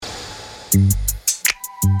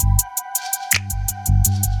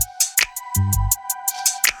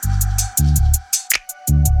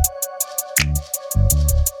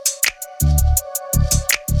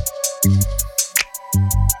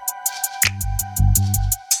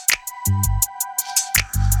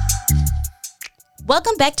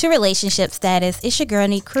Welcome back to Relationship Status. It's your girl,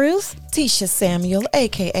 Neat Cruz. Tisha Samuel,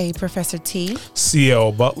 a.k.a. Professor T.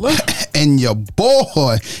 CL Butler. And your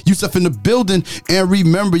boy, Yusuf in the building. And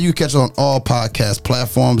remember, you can catch it on all podcast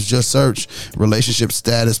platforms. Just search Relationship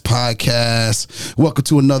Status Podcast. Welcome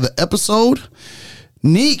to another episode.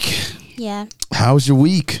 Neek. Yeah. How's your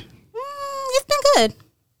week? It's been good.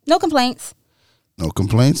 No complaints. No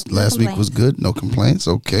complaints. Last week was good. No complaints.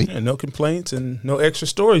 Okay. Yeah, no complaints and no extra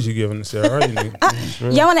stories you're giving us there, are you?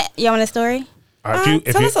 Y'all want a story?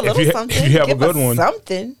 Tell us a little something. If you have Give a good us one.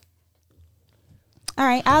 Something. All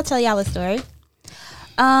right, I'll tell y'all a story.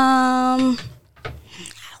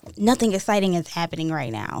 Nothing exciting is happening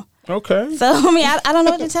right now. Okay. So, I mean, I don't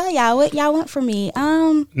know what to tell y'all. What y'all want from me?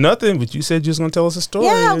 Nothing, but you said you was going to tell us a story.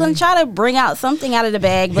 Yeah, I'm going to try to bring out something out of the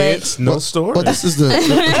bag, but Hence, no story. But this is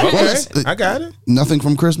the I got it. nothing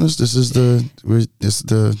from Christmas. This is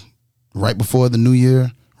the right before the New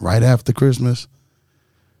Year, right after Christmas.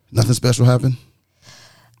 Nothing special happened.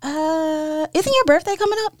 isn't your birthday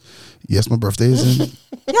coming up? Yes, my birthday is in.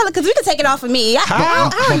 Yeah, because we can take it off of me. How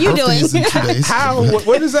are My you birthday doing? is in 2 days. How?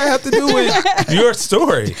 What does that have to do with your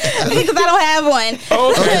story? Because I don't have one.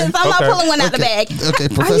 Oh, okay. So I'm not Okay. pulling one out the bag. Okay, Are you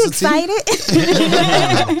Professor T.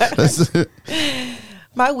 excited?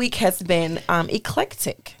 My week has been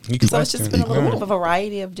eclectic. So it's just been a little bit of a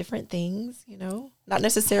variety of different things, you know, not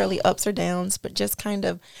necessarily ups or downs, but just kind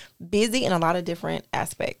of busy in a lot of different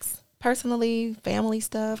aspects. Personally, family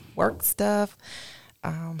stuff, work stuff,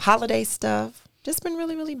 holiday stuff. Just been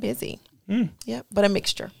really, really busy. Yep, but a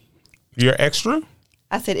mixture. You're extra?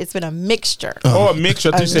 I said it's been a mixture. Oh, a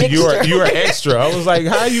mixture. You said you mixture. are extra. I was like,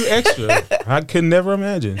 how are you extra? I could never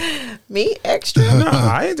imagine. Me, extra? No,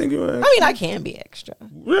 I didn't think you were extra. I mean, I can be extra.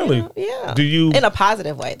 Really? You know, yeah. Do you In a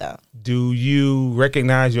positive way, though. do you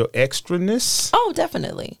recognize your extraness? Oh,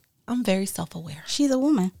 definitely. I'm very self-aware. She's a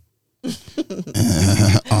woman. I'm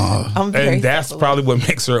very And that's self-aware. probably what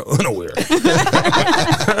makes her unaware.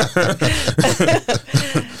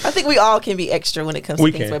 I think we all can be extra when it comes to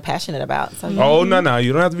We things can. we're passionate about. So, Oh, no.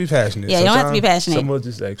 You don't have to be passionate. Yeah, you don't have to be Sometimes passionate. Someone's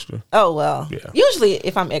just extra. Oh, well. Yeah. Usually,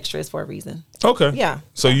 if I'm extra, it's for a reason. Okay. Yeah.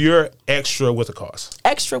 So you're extra with a cause.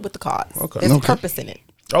 Extra with the cause. Okay. There's Okay. purpose in it.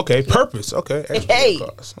 Okay. Purpose. Okay. Extra Hey. with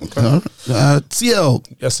a cause. Okay. CL,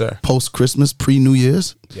 Yes, sir. post Christmas, pre New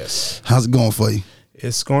Year's. Yes. How's it going for you?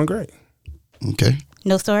 It's going great. Okay.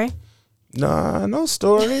 No story? Nah, no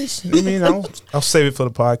stories. I mean, I'll save it for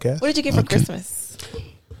the podcast. What did you get for Christmas?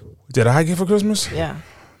 Did I get for Christmas? Yeah.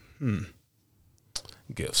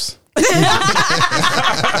 Gifts.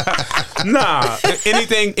 Nah,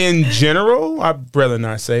 anything in general, I'd rather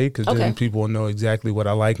not say because Okay. then people will know exactly what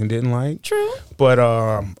I like and didn't like. True. But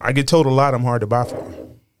I get told a lot I'm hard to buy for.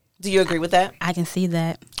 Do you agree with that? I can see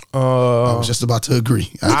that. I was just about to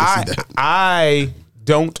agree. I can see that. I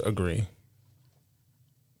don't agree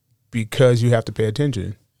because you have to pay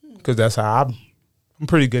attention because that's how I'm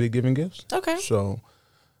pretty good at giving gifts. Okay. So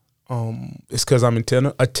it's because I'm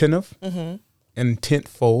attentive and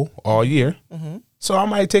intentful all year. So I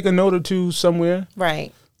might take a note or two somewhere.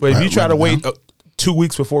 Right. But if you try to right wait 2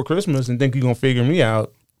 weeks before Christmas and think you're going to figure me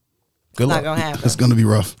out, good Not luck. going to happen. It's gonna be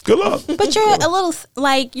rough. Good luck. But you're a little,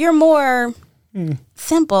 like, you're more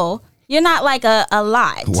simple. You're not like a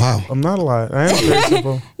lot. Wow. I'm not a lot. I am very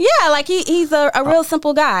simple. Yeah, like he's a real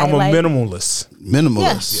simple guy. I'm a like, minimalist.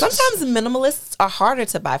 Minimalist. Sometimes minimalists are harder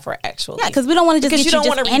to buy for actually. Yeah, because we don't want to just because get you you don't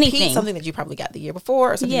want just to repeat anything. something that you probably got the year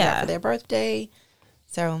before or something you got Yeah. for their birthday.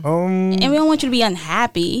 So And we don't want you to be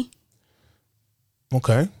unhappy.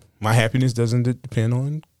 Okay. My happiness doesn't depend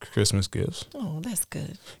on Christmas gifts. oh, that's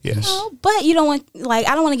good. Yes. Oh, but you don't want, like,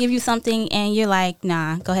 I don't want to give you something and you're like,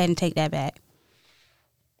 nah, go ahead and take that back.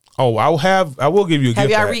 Oh, I will give you a Have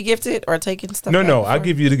gift y'all back. re-gifted or taken stuff? No, back I'll before?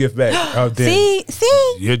 give you the gift back. Then.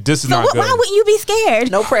 See? This is So not good. why wouldn't you be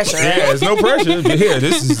scared? No pressure. Yeah, there's no pressure. Here,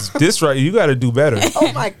 this right. You got to do better.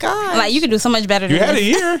 Oh my God. Like, you could do so much better than You had a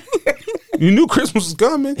this. year. You knew Christmas was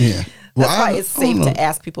coming. Yeah. Well, That's why I it's safe don't know. to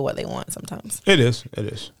ask people what they want sometimes. It is.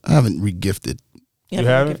 I haven't regifted. You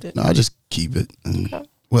haven't? re-gifted? No, I just keep it, and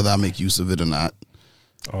whether I make use of it or not.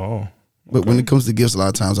 Oh. But when it comes to gifts, a lot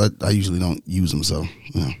of times I usually don't use them. So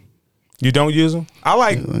yeah, You don't use them? I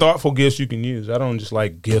like thoughtful gifts you can use. I don't just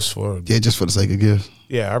like gifts for. yeah, just for the sake of gifts.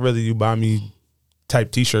 Yeah, I'd rather you buy me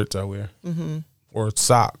type T-shirts I wear, or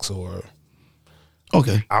socks, or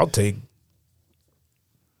Okay. I'll take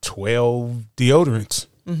 12 deodorants.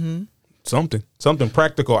 something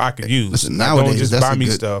practical I could use. Listen, Like, nowadays, don't just that's buy a me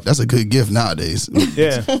good, stuff. That's a good gift nowadays.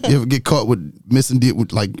 Yeah. You ever get caught with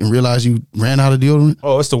and realize you ran out of deodorant?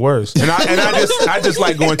 Oh, it's the worst. And I just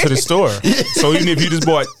like going to the store. So even if you just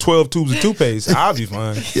bought 12 tubes of toothpaste, I'll be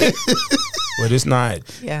fine. But it's not.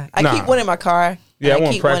 Yeah, I keep one in my car. Yeah, and I I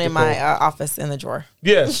want keep one in my practical. office in the drawer.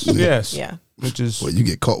 Yes. Yeah. Which is Well, you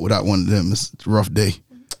get caught without one of them, it's a rough day.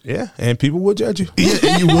 yeah, and people will judge you. Yeah,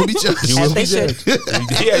 and you will be judged. You As will they be should.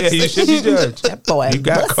 judged. Yeah, you should be judged. That boy,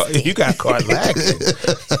 You got caught lacking.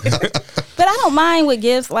 But I don't mind with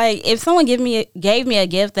gifts. Like if someone gave me a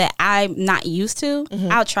gift that I'm not used to,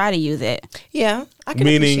 I'll try to use it. Yeah, I can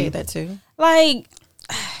Meaning- appreciate that too. Like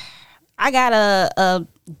I got a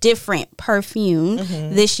different perfume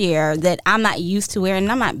this year that I'm not used to wearing.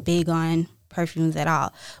 I'm not big on perfumes at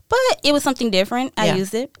all. But it was something different. I Yeah.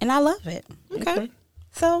 used it and I love it. Okay.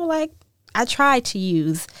 So like I try to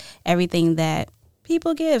use everything that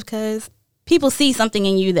people give because people see something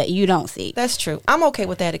in you that you don't see. That's true. I'm okay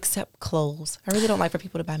with that, except clothes. I really don't like for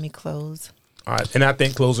people to buy me clothes. All right, and I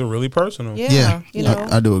think clothes are really personal. Yeah, Yeah, you know.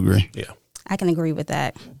 I do agree. Yeah. I can agree with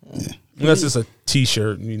that. Unless it's a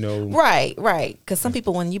T-shirt, you know. Right. Because some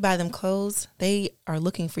people, when you buy them clothes, they are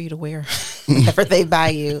looking for you to wear whenever they buy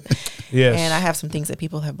you. Yes. And I have some things that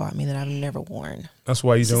people have bought me that I've never worn. That's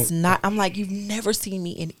why you It's don't. not. I'm like, you've never seen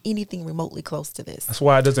me in anything remotely close to this. That's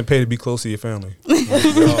why it doesn't pay to be close to your family.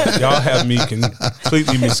 Like, y'all have me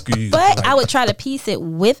completely miscued. But Like, I would try to piece it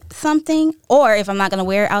with something, or if I'm not going to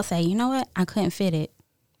wear it, I'll say, you know what? I couldn't fit it.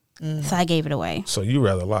 So I gave it away. so you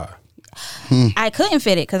rather lie. I couldn't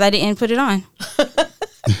fit it because I didn't put it on.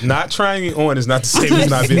 Not trying it on is not the same as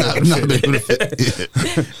not being able to Not fit being able it. to fit.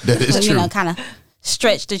 Yeah. That is So, true. you know, kind of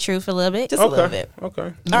stretch the truth a little bit. Just a little bit. Okay.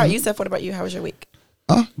 All right, Yusuf, what about you? How was your week?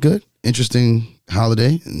 Good. Interesting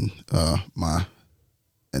holiday, and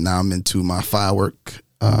now I'm into my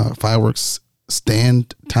fireworks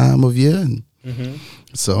stand time of year, and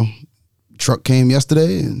so truck came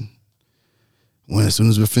yesterday, and as soon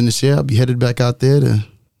as we're finished here, I'll be headed back out there to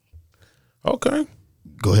Okay.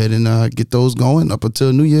 go ahead and get those going up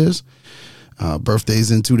until New Year's.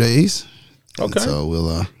 Birthday's in 2 days. And Okay. so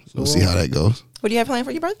we'll see how that goes. What do you have planned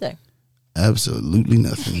for your birthday? Absolutely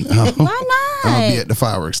nothing. Why I'll be not? at the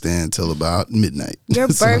fireworks stand till about midnight. Your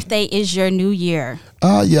So, birthday is your new year.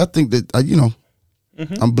 yeah, I think that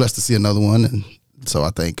I'm blessed to see another one, and so I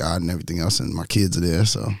thank God and everything else, and my kids are there,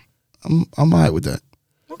 so I'm all right with that.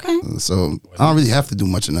 Okay. So I don't really have to do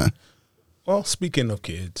much of that. Well, speaking of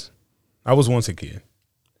kids, I was once a kid.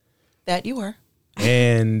 That you were.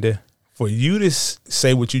 And for you to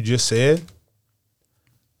say what you just said,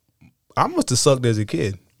 I must have sucked as a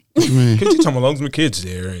kid. Because you talking about as long as my kids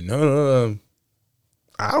there. And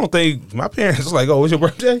I don't think my parents was like, oh, it's your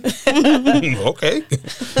birthday? Okay.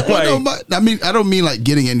 No, but, I mean, I don't mean like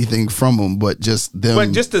getting anything from them, but just them.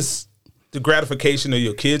 But just the gratification of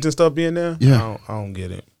your kids and stuff being there, Yeah. I don't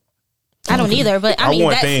get it. I don't either, but I mean,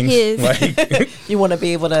 want that's things his. like You want to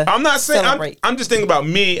be able to I'm not saying celebrate. I'm just thinking about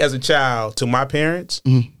me as a child to my parents.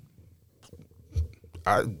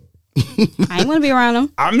 I ain't want to be around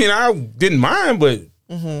him. I mean, I didn't mind, but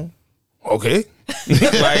okay.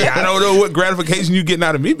 Like I don't know what gratification you getting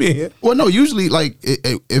out of me being here. Well, no, usually like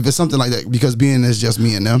if it's something like that, because being it's just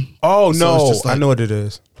me and them. Oh So no, it's just I like- know what it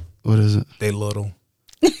is. What is it? They little.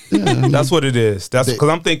 That's what it is. That's because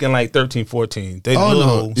I'm thinking like 13, 14. They Oh, no,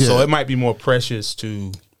 little, so yeah. it might be more precious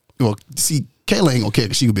to. Well, see, Kayla ain't gonna care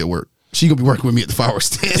because she gonna be at work. She gonna be working with me at the fireworks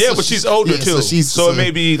stand. Yeah, So but she's older too, So it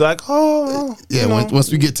may be like, oh, Yeah, you know.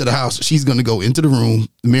 once we get to the house, she's gonna go into the room.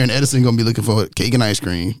 Mary and Edison gonna be looking for cake and ice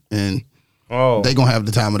cream, and Oh, they gonna have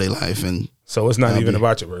the time of their life. And so it's not I'll even be-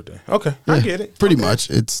 about your birthday. Okay, I get it. pretty much,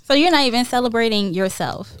 it's So you're not even celebrating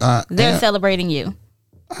yourself. They're yeah. celebrating you.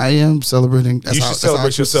 I am celebrating. That's You should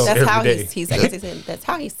celebrate yourself. That's every how day. that's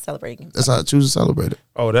how he's celebrating. That's how I choose to celebrate it.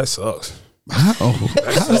 Oh, that sucks. How? How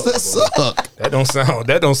does that suck? That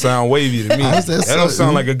don't sound wavy to me. How does that That don't suck?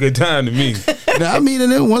 sound like a good time to me. Now, I mean, and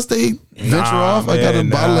then once they venture off, I got a man,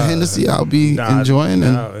 bottle of Hennessy I'll be enjoying.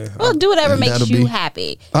 Well, do whatever And makes that'll you be-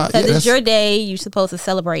 happy. yeah, Because that's- it's your day. You're supposed to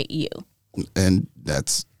celebrate you. And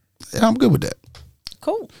I'm good with that.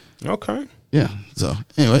 Cool. Okay. Yeah. So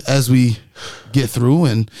anyway, as we get through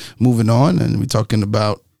and moving on, and what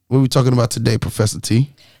are we talking about today, Professor T?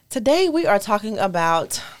 Today we are talking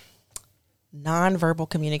about nonverbal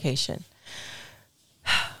communication.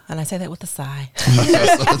 And I say that with a sigh.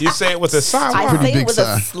 You say it with a sigh. I Pretty say big it with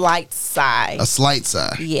sigh. a slight sigh. A slight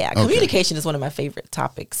sigh. Yeah, Okay. communication is one of my favorite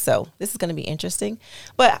topics. So this is going to be interesting.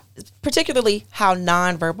 But particularly how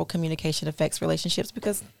nonverbal communication affects relationships,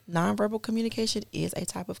 because nonverbal communication is a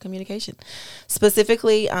type of communication.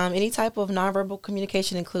 Specifically, any type of nonverbal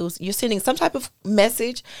communication includes you're sending some type of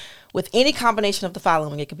message with any combination of the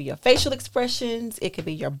following. It could be your facial expressions, it could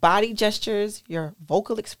be your body gestures, your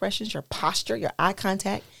vocal expressions, your posture, your eye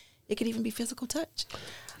contact. It could even be physical touch.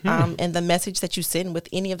 And the message that you send with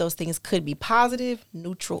any of those things could be positive,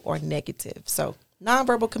 neutral, or negative. So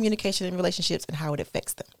nonverbal communication in relationships and how it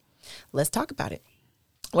affects them. Let's talk about it.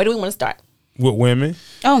 Where do we want to start? With women.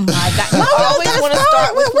 Oh my God! I always want to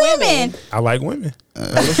start with women. I like women.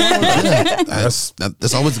 That's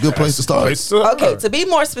always a good place to start. Okay, to be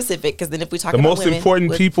more specific, because then if we talk the about most women,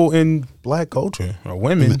 important people in Black culture are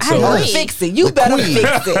women. I So agree. fix it. You better queen.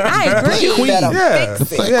 fix it. I agree. You better Yeah.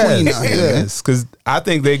 fix it. Black queen out here, man. yes, because I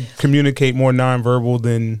think they communicate more nonverbal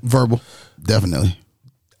than Verbal, definitely.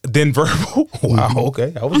 verbal. Wow.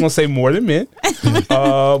 Okay, I was gonna say more than men,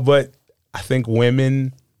 but I think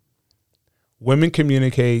women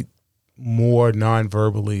communicate more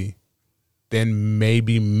non-verbally than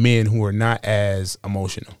maybe men who are not as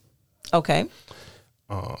emotional. Okay.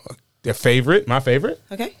 My favorite.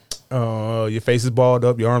 Okay. Your face is balled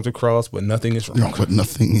up, your arms are crossed, but nothing is wrong. But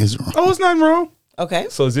nothing is wrong. Oh, it's nothing wrong. Okay.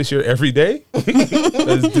 So is this your everyday?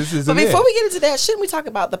 This is But before we get into that, shouldn't we talk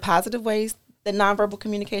about the positive ways that nonverbal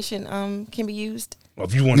communication can be used? Well,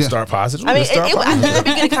 if you want to Yeah. start positive, I mean, let's start I positive. think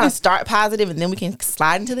we're going to kind of start positive and then we can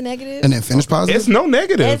slide into the negative. And then finish positive. It's no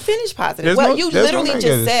negative. And finish positive. There's Well, no- you there's no literally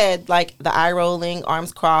negatives. just said like the eye rolling,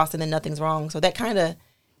 arms crossed, and then nothing's wrong. So that kind of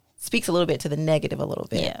speaks a little bit to the negative a little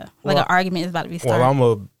bit. Yeah, like an argument is about to be started. Well, I'm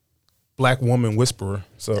a Black woman whisperer,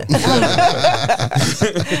 so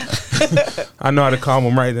I know how to calm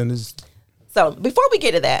them right. And it's So before we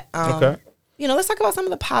get to that, okay. let's talk about some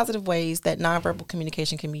of the positive ways that nonverbal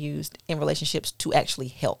communication can be used in relationships to actually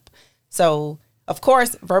help. So, of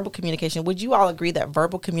course, verbal communication. Would you all agree that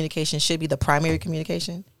verbal communication should be the primary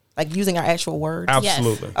communication? Like using our actual words?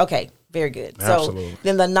 Absolutely. Okay, very good. Absolutely. So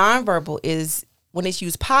then the nonverbal is, when it's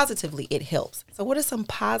used positively, it helps. So what are some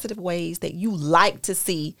positive ways that you like to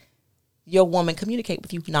see your woman communicate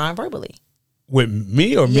with you non-verbally? With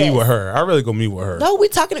me or me Yes. with her? I really go me with her. No,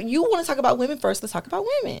 you want to talk about women first. Let's talk about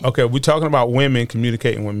women. Okay, we're talking about women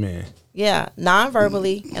communicating with men. Yeah,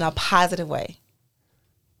 non-verbally in a positive way.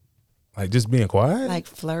 Like just being quiet? Like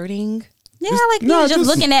flirting, yeah, like no, you just just-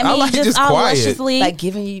 looking at I me, like just just all quiet. lusciously. like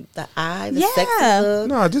giving you the eye, the Yeah. sexy look.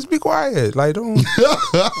 No, just be quiet. Like don't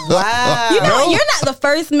Wow. you know, No. you're not the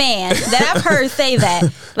first man that I've heard say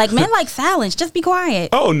that. Like men like silence, just be quiet.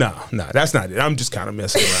 Oh no, that's not it. I'm just kind of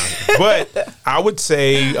messing around. But I would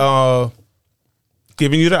say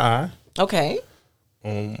giving you the eye. Okay.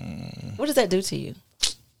 What does that do to you,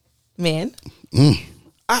 men?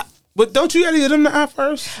 But don't you gotta give them the eye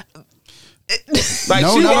first? Like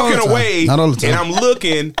No, she not all walking the time. away Not all the time. and I'm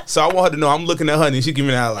looking, so I want her to know I'm looking at her and she giving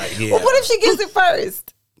me that like, yeah. Well, what if she gives it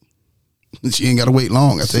first? She ain't got to wait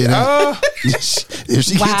long. I tell you that. If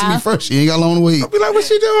she gets to me first, she ain't got long to wait. Be like, what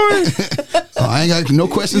she doing? Oh, I ain't got no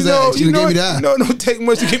questions asked. She done gave me that. No, don't take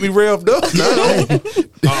much to get me revved up.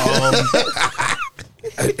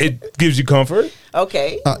 It gives you comfort.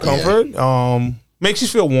 Okay. Comfort. Makes you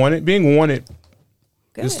feel wanted. Being wanted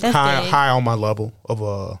Good. is That's high big. on my level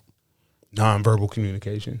of nonverbal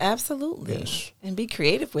communication. Absolutely. Yes. And be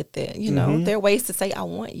creative with it. You know, there are ways to say I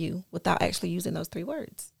want you without actually using those 3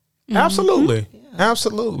 words. Absolutely.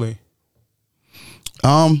 Absolutely.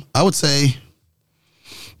 I would say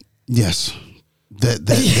yes. That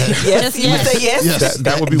Yes. You would say yes. yes.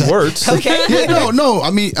 That would be words. Okay. Yeah, no.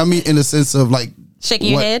 I mean, in the sense of like Shaking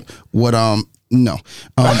your what, head. What no.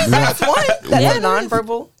 That's one. That's Yeah. a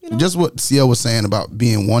nonverbal. You know? Just what CL was saying about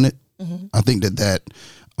being wanted. I think that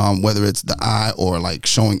whether it's the eye or like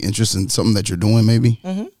showing interest in something that you're doing, maybe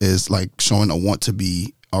is like showing a want to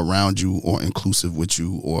be around you or inclusive with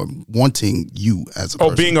you or wanting you as a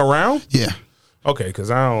person. Oh, being around? Yeah. Okay, because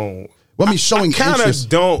I don't. Well, I mean, showing kind interest. of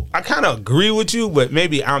don't. I kind of agree with you, but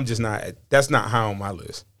maybe I'm just not. That's not high on my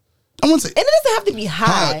list. I wouldn't say And it doesn't have to be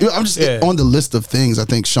high. I'm just Yeah. on the list of things. I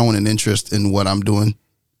think showing an interest in what I'm doing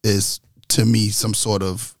is to me some sort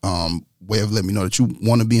of way of letting me know that you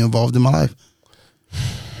want to be involved in my life.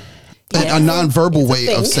 Yeah. A nonverbal way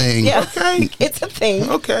Thing. of saying, Yeah. Okay. It's a thing.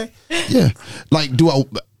 Okay. yeah. Like, do I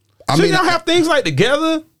So mean, y'all have things like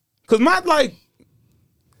together? Because my like,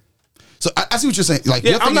 so I see what you're saying. Like,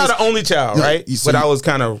 yeah, your thing I'm not is- an only child, No, right? you see- But I was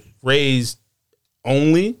kind of raised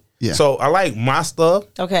only. Yeah. So I like my stuff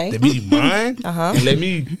Okay. to be mine and let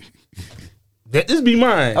me That just be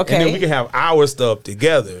mine. Okay. And then we can have our stuff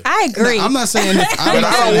together. I agree. I'm not saying that. I'm But not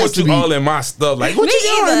I saying don't that want to you be. all in my stuff. Like, what Me you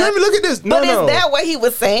doing? either. Let me look at this. No, But no. is that what he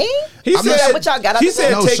was saying? He I'm not said, saying- what y'all got out he the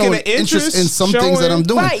said door? No, taking showing an interest in some things that I'm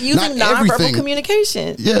doing. Right, using Not nonverbal everything.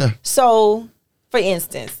 communication. Yeah. So, for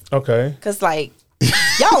instance, Okay. because like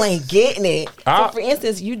y'all ain't getting it. I- So, for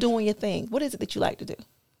instance, you doing your thing. What is it that you like to do?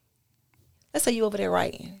 Let's say you over there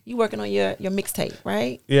writing. You working on your mixtape,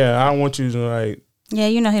 right? Yeah, I don't want you to like. yeah,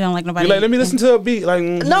 you know he don't like nobody. You're like, let me listen to a beat. Like,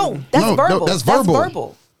 No, that's No, verbal. that's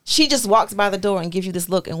verbal. She just walks by the door and gives you this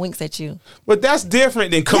look and winks at you. But that's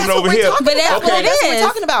different than coming That's over what we're here. talking But that's about. what it That's what is. we're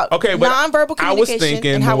talking about. Okay, but nonverbal communication I was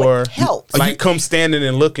thinking and how more it helps. like come standing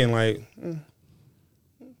and looking like.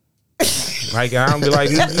 Like I'll be like,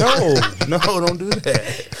 no, don't do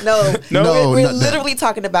that. No, No, we're not that. literally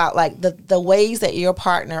talking about like the ways that your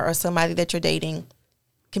partner or somebody that you're dating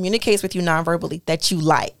communicates with you non-verbally that you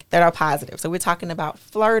like, that are positive. So we're talking about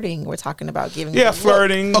flirting. We're talking about giving. Yeah, you a look.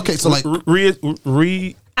 flirting. Okay, so like-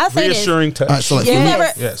 I'll say this. reassuring touch. All right, so like You've for me- never,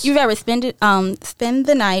 Yes. you've ever spend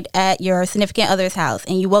the night at your significant other's house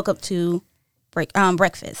and you woke up to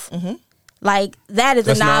breakfast. Mm-hmm. Like that is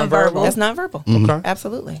That's a nonverbal. That's nonverbal. Okay.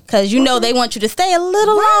 Absolutely. Because you know they want you to stay a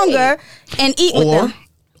little Right. longer and eat with them.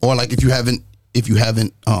 or like if you haven't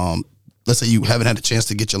let's say you haven't had a chance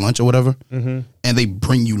to get your lunch or whatever, and they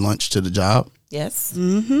bring you lunch to the job. Yes.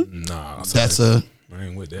 Nah, That's a I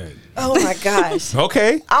ain't with that. Oh my gosh.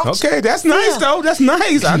 Okay, Ouch. okay, that's nice Yeah. though. That's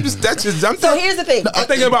nice. I'm So here's the thing. I'm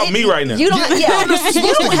thinking about me right now. You don't, you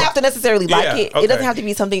don't have to necessarily like Yeah, it. It okay. doesn't have to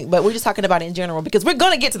be something, but we're just talking about it in general because we're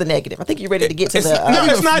gonna get to the negative. I think you're ready to get to It's, the. no,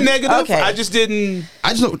 it's not negative. Okay. I just didn't.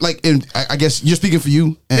 I just know, like, and I guess you're speaking for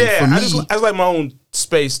you, and Yeah, for me, I just like my own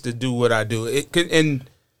space to do what I do. It could, and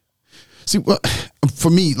see, well, for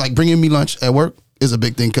me, like bringing me lunch at work is a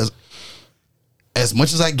big thing because as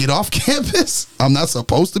much as I get off campus, I'm not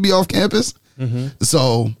supposed to be off campus.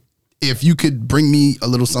 So if you could bring me a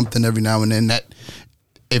little something every now and then, that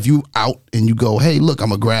if you out and you go, hey, look, I'm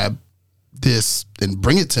gonna grab this and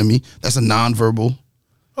bring it to me, that's a nonverbal.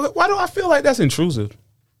 okay, why do I feel like that's intrusive?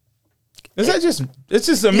 Is that just? It's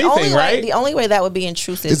just a me only thing, way, right? The only way that would be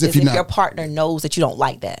intrusive Is is if if you're not- your partner knows that you don't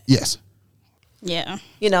like that. Yes. Yeah.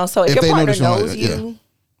 You know, so if If your they know partner that you don't knows like you, it, yeah.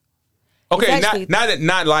 Okay, It's actually-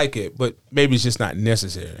 not like it, but maybe it's just not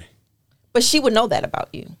necessary. but she would know that about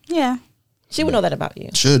you. Yeah. She would know that about you.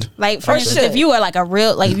 Should. Like for Or instance, should. if you were like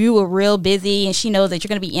if you were real busy and she knows that you're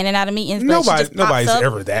gonna be in and out of meetings, but she just pops Nobody's up.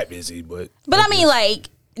 ever that busy, but But I mean, like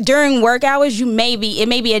during work hours, it may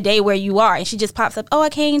be a day where you are, and she just pops up. Oh, I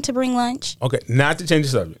came to bring lunch. okay, not to change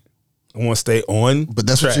the subject. I want to stay on, But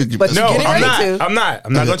that's track. what you. But No, Getting I'm ready not. to. I'm not.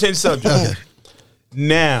 I'm not going to change the subject.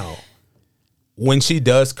 Now, when she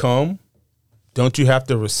does come, don't you have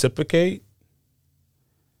to reciprocate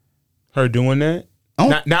her doing that?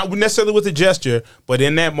 Oh. Not necessarily with a gesture, but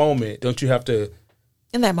in that moment, don't you have to?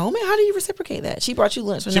 In that moment, how do you reciprocate that? She brought you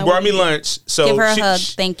lunch. So She now brought what me do you do? lunch, so Give her a she- hug.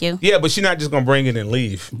 she- Thank you. Yeah, but she's not just going to bring it and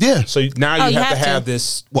leave. Yeah. So now you you have to have to. have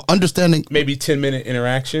this Well, understanding. maybe 10-minute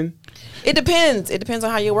interaction. It depends. It depends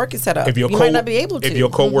on how your work is set up. If your you might not be able to. If your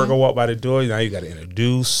coworker walk by the door, now you got to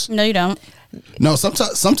introduce. No, you don't. No,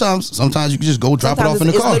 sometimes you can just go drop it Sometimes off in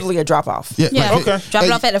the it's car. literally a drop off. Yeah. Yeah. like, Okay. Drop hey,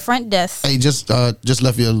 it off at the front desk. Hey, just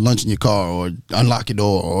left your lunch in your car, or unlock your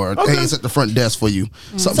door, or hey, it's at the front desk for you.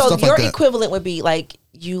 So Stuff your like that. equivalent would be like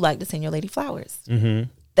you like to send your lady flowers. Mm-hmm.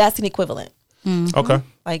 That's an equivalent. Okay.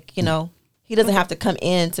 Like he doesn't have to come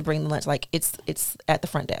in to bring the lunch. Like it's at the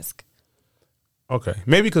front desk. Okay.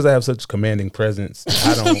 Maybe because I have such commanding presence,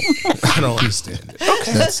 I don't understand it.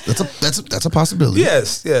 Okay. That's a possibility.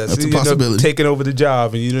 Yes. That's a You know, possibility. taking over the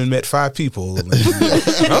job and you done met 5 people.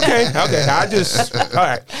 okay. I just all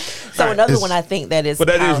right. So All right. another one I think that is But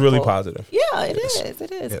that is really powerful. positive. Yeah, it is.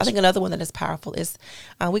 It is. Yes. I think another one that is powerful is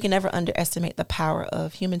we can never underestimate the power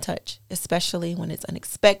of human touch, especially when it's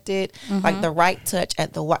unexpected. Like the right touch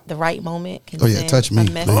at the right moment can Oh, yeah, send touch me,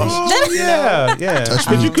 a message. Oh, yeah. Touch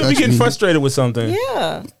But me, you could be touch getting me. frustrated with something.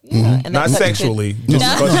 Yeah, yeah. And Not that touch sexually,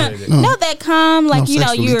 just frustrated. No, that calm, like No, you know,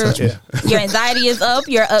 sexually touch me. your anxiety is up,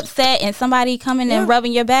 you're upset, and somebody coming and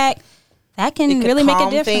rubbing your back, that can could really make a calm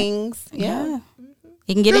difference. things. Yeah.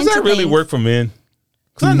 You can get Does into that really things. work for men?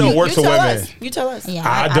 Because I know it works for tell women. us. You tell us. Yeah,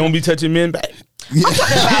 I don't be touching men back. I mean,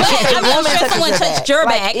 I'm sure someone touched your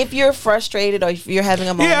Like, back. if you're frustrated or if you're having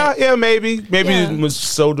a moment. Yeah, maybe. Maybe Yeah. it was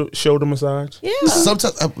shoulder massage. Yeah.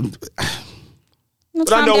 Sometimes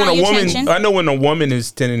But I know Calm down when a your woman, tension. I know when a woman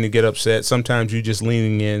is tending to get upset. Sometimes you just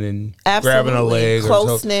leaning in and grabbing a Absolutely. leg,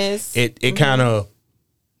 Closeness. Or so. It kind of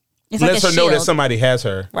It's like lets a her know that shield. somebody has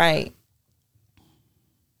her. Right.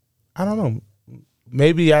 I don't know.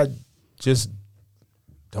 Maybe I just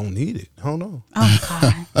don't need it. I don't know. Oh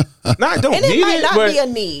God. No, I don't And need it might it, not but be a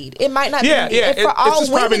need. It might not Yeah, be a need. yeah, And for it's all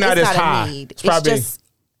just probably women, not it's as not high. a need. It's probably- just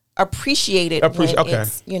appreciated when okay.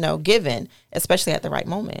 it's, given, especially at the right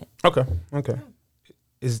moment. okay.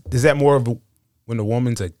 Is that more of when the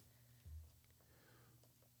woman's like?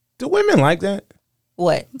 Do women like that?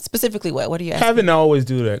 What? Specifically what? What are you asking? Having to always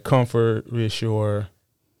do that, comfort, reassure,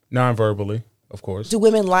 non-verbally, of course. Do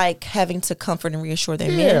women like having to comfort and reassure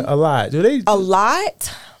their Yeah, men? a lot. Do they? A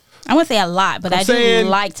lot? I wouldn't say a lot, but I'm I do saying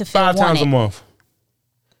like to feel 5 times a wanted. month.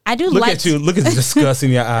 I do Look like at you. Look at the disgust in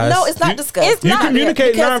your eyes. No, it's not disgust. It's You not,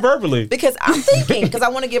 communicate because- non-verbally. Because I'm thinking, because I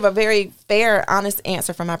want to give a very fair, honest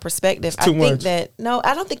answer from my perspective. I think much. I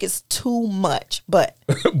don't think it's too much, but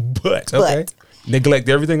but okay. Neglect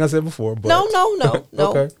everything I said before. But no.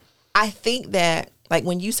 Okay. I think that, like,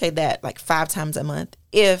 when you say that, like 5 times a month,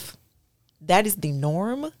 if that is the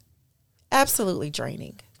norm, absolutely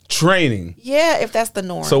draining. Training. Yeah, if that's the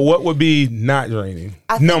norm. So what would be not draining?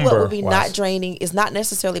 I think what would be Number-wise. not draining is not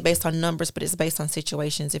necessarily based on numbers, but it's based on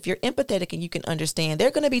situations. If you're empathetic and you can understand, there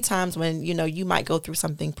are going to be times when, you might go through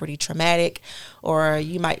something pretty traumatic, or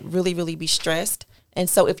you might really, really be stressed. And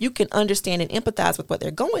so if you can understand and empathize with what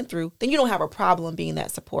they're going through, then you don't have a problem being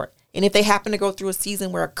that support. And if they happen to go through a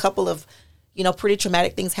season where a couple of, pretty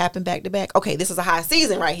traumatic things happen back to back, okay, this is a high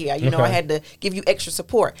season right here. I had to give you extra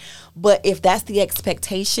support. But if that's the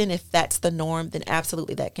expectation, if that's the norm, then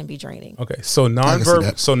absolutely that can be draining. Okay, so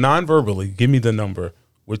non-verbally, give me the number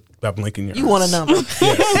by blinking your eyes. You want a number?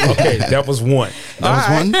 Yes. Okay, that was 1. That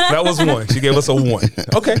was one? That was 1. She gave us a 1.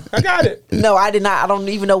 Okay, I got it. No, I did not. I don't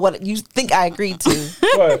even know what you think I agreed to.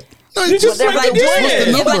 But No, you just they're blinked like, again. what's the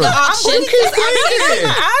It's like number? an auction. I keep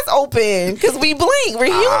my eyes open because we blink. We're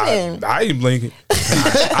human. I ain't blinking.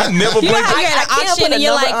 I never blinked. You're at an I can't auction put a and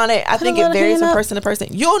you're number like, on it. I put think a it little varies hand from up. person to person.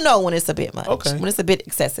 You'll know when it's a bit much. Okay. When it's a bit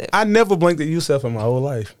excessive. I never blinked at Yusef in my whole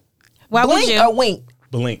life. Why would Blink you? or wink?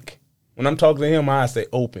 Blink. When I'm talking to him, my eyes stay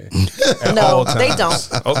open. At No, all they times.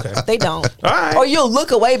 don't. Okay. They don't. All right. Or you'll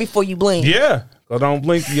look away before you blink. Yeah. I don't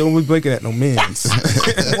blink. You don't be blinking at no men's.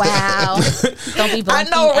 Wow. Don't be blinking I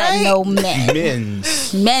know, right? at no men.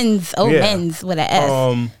 men's. Men's. Oh, Yeah. men's with an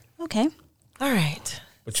S. Okay. All right.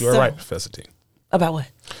 But you are So- right, Professor T. About what?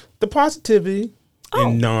 The positivity Oh.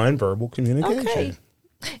 in nonverbal communication. Okay.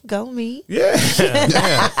 Go me. Yeah.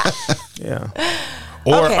 Yeah.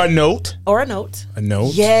 Or Okay. a note. Or a note. A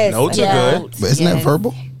note. Yes. Notes a are good. note. But isn't that Yes.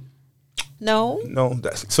 verbal? No. No,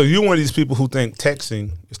 so you're one of these people who think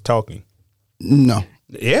texting is talking. No.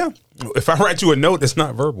 Yeah. If I write you a note, it's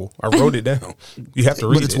not verbal. I wrote it down. You have to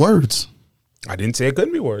read But it's it. words. I didn't say it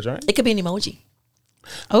couldn't be words, right? It could be an emoji.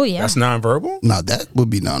 Oh, yeah. That's nonverbal. Now that would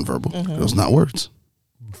be nonverbal. Mm-hmm. Those not words.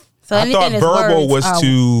 So I anything thought that's verbal words was are-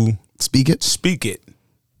 to Speak it. speak it.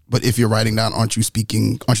 But if you're writing down, aren't you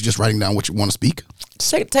speaking? Aren't you just writing down what you want to speak?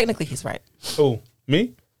 Technically, he's right. Oh,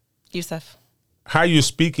 me? Yusuf. How you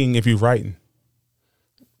speaking if you writing?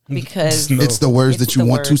 Because No. It's the words It's that you the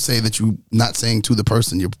want to words. say that you not saying to the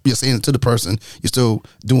person. You're saying it to the person. You're still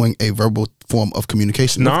doing a verbal form of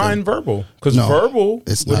communication. with them. Non-verbal. Because No, verbal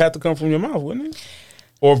it's would not. have to come from your mouth, wouldn't it?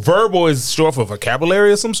 Or verbal is short for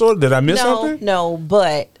vocabulary of some sort. Did I miss something? No,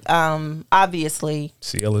 but obviously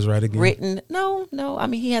CL is right again. written. No. I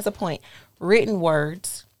mean, he has a point. Written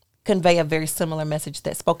words convey a very similar message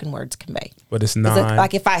that spoken words convey. But it's 'Cause non-verbal.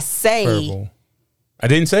 like if I say, I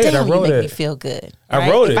didn't say it. I "Damn, you wrote make me it. feel good." I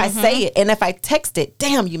right? wrote if it. I say it, and if I text it,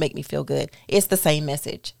 "Damn, you make me feel good." It's the same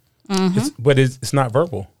message. But it's not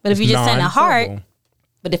verbal. But if It's you just send a heart- non-verbal.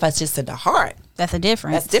 But if I just send a heart, That's a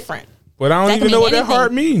difference. that's different. But I don't That even can know mean what that anything.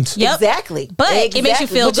 heart means. Yep. Exactly. But it makes you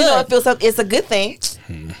feel But you know, good. it feels it's a good thing.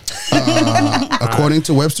 According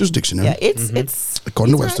to Webster's dictionary. Yeah, it's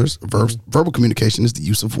According to it's right. Webster's, verbal communication is the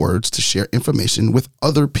use of words to share information with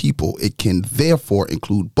other people. It can therefore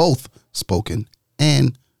include both spoken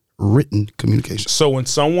and written communication. So when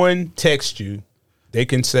someone texts you, they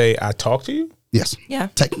can say, "I talked to you." Yes. Yeah.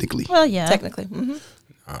 Technically. well, yeah. Technically. Mm-hmm.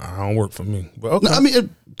 I don't work for me. But okay. No, I mean,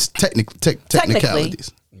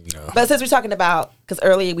 technicalities. But since we're talking about, because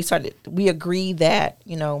earlier we agreed that,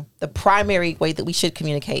 the primary way that we should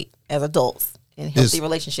communicate as adults in healthy Is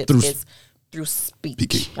relationships through is through speech,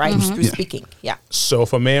 speaking. right? Through Yeah. speaking. Yeah. So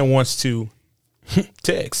if a man wants to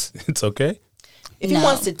text, it's okay. If he No.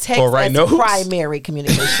 wants to text Or write as notes. primary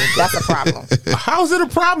communication, that's a problem. How's it a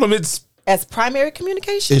problem? As primary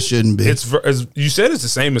communication, It shouldn't be. As you said, it's the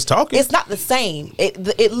same as talking. it's not the same. It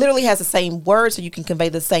literally has the same word, so you can convey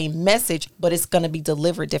the same message, but it's going to be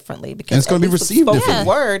delivered differently because And it's gonna at be least with received spoken differently.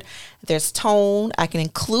 Word, there's tone. I can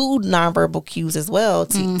include nonverbal cues as well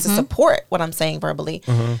to support what I'm saying verbally.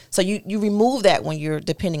 So you remove that when you're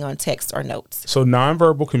depending on text or notes. So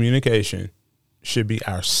nonverbal communication should be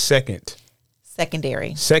our secondary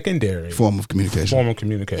form of communication.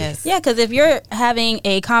 Yes. Yeah, because if you're having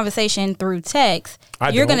a conversation through text,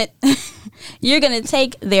 you're gonna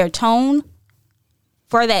take their tone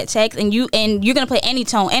for that text, and you're gonna put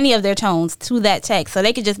any of their tones to that text, so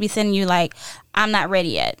they could just be sending you like, "I'm not ready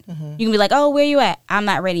yet." You can be like, "Oh, where you at? I'm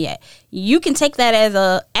not ready yet." You can take that as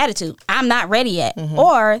a attitude, "I'm not ready yet,"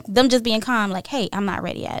 or them just being calm, like, "Hey, I'm not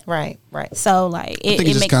ready yet." Right. So like, I think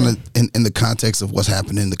it's just kind of in the context of what's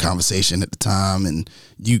happening in the conversation at the time, and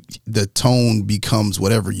the tone becomes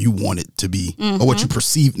whatever you want it to be, or what you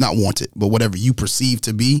perceive, not want it, but whatever you perceive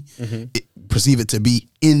to be, perceive it to be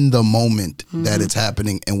in the moment that it's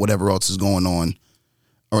happening, and whatever else is going on,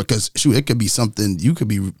 or because it could be something you could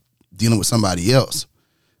be dealing with somebody else,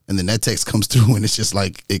 and then that text comes through, and it's just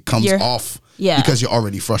like it comes off. Yeah. Because you're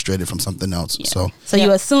already frustrated from something else. Yeah. So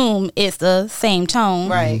you assume it's the same tone.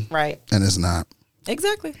 Right. And it's not.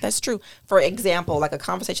 Exactly. That's true. For example, like a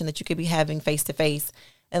conversation that you could be having face to face.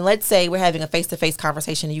 And let's say we're having a face to face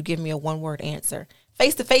conversation and you give me a 1-word answer.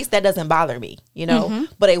 Face to face, that doesn't bother me,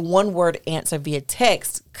 But a 1-word answer via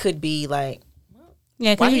text could be like,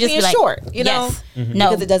 yeah, why are you just being short, yes. No.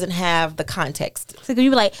 Because it doesn't have the context. So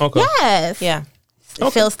you be like, yes. Yeah.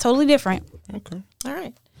 It feels totally different. Okay. All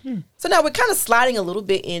right. So now we're kind of sliding a little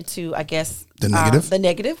bit into, I guess, the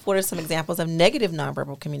negative. What are some examples of negative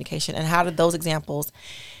nonverbal communication, and how do those examples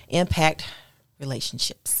impact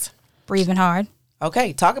relationships? Breathing hard.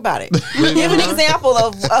 Okay, talk about it. Give an example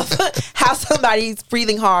of how somebody's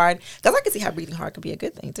breathing hard, because I can see how breathing hard could be a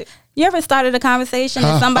good thing too. You ever started a conversation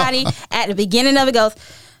and somebody at the beginning of it goes,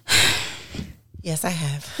 yes, I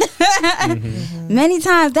have. Many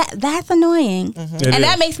times that's annoying, and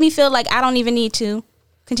that makes me feel like I don't even need to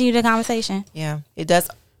continue the conversation. Yeah, it does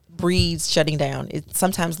breed shutting down. It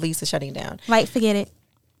sometimes leads to shutting down. Like, forget it.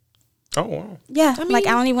 Oh wow. Yeah, like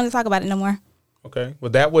I don't even want to talk about it no more. Okay.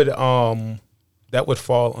 Well, that would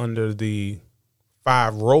fall under the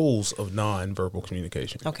 5 roles of nonverbal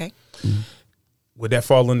communication. Okay. Would that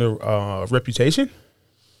fall under reputation?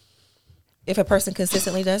 If a person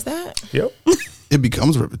consistently does that? Yep. It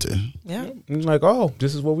becomes repetitive. Yeah. It's like, oh,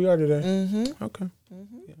 this is what we are today. Okay.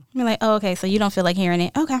 You're like, oh, okay, so you don't feel like hearing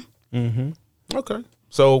it. Okay. Okay.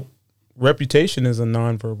 So reputation is a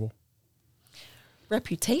nonverbal.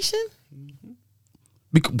 Reputation?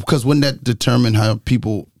 Because wouldn't that determine how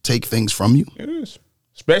people take things from you? It is.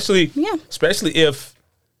 Especially if,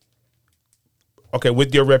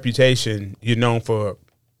 with your reputation, you're known for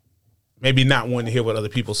maybe not wanting to hear what other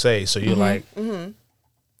people say. So you're like. Keep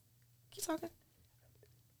talking.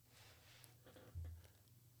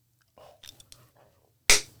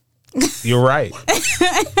 You're right.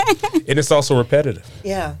 And it's also repetitive.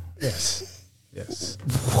 Yeah. Yes.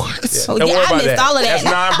 What? Yeah. Oh, Don't worry I about missed all of that.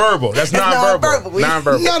 That's nonverbal. That's nonverbal.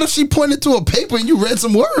 Nonverbal. Not if she pointed to a paper and you read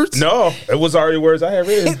some words. No, it was already words I had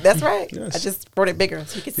read. That's right. Yes. I just wrote it bigger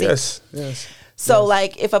so you can see. Yes. So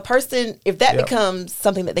like if that becomes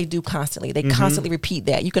something that they do constantly, they constantly repeat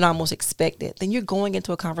that, you can almost expect it. Then you're going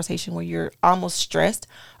into a conversation where you're almost stressed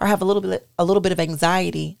or have a little bit of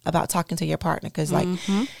anxiety about talking to your partner, because like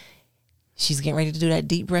she's getting ready to do that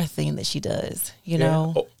deep breath thing that she does, you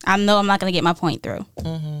know. Oh. I know I'm not going to get my point through.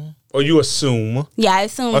 Or you assume. Yeah, I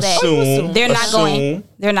assume that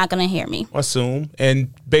they're not going to hear me. Assume.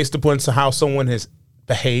 And based upon how someone has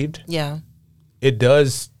behaved, it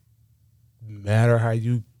does matter how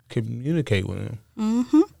you communicate with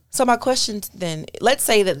them. So my question then, let's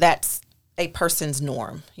say that that's a person's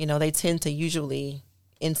norm. You know, they tend to usually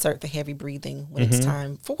insert the heavy breathing when it's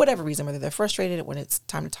time, for whatever reason, whether they're frustrated, when it's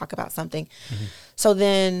time to talk about something. So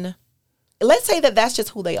then let's say that that's just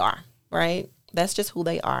who they are, right? That's just who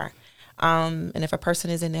they are. And if a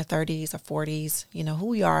person is in their 30s or 40s, you know, who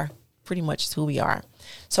we are pretty much is who we are.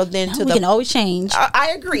 So then we can always change.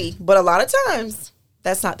 I agree. But a lot of times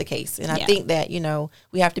that's not the case. And I think that, you know,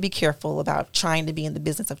 we have to be careful about trying to be in the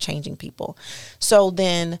business of changing people. So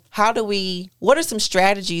then what are some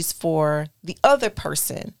strategies for the other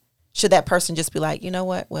person? Should that person just be like, you know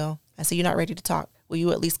what? Well, I see you're not ready to talk. Will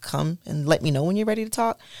you at least come and let me know when you're ready to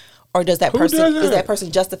talk? Or is that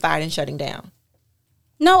person justified in shutting down?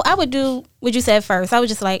 No, I would do what you said first. I was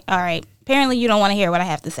just like, all right, apparently you don't want to hear what I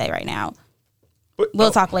have to say right now.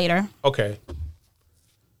 We'll talk later. Okay.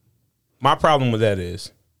 My problem with that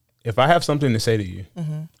is, if I have something to say to you,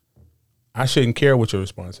 I shouldn't care what your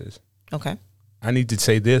response is. Okay. I need to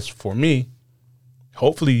say this for me.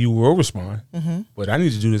 Hopefully you will respond, but I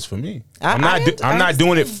need to do this for me. I'm not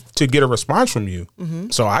doing it to get a response from you.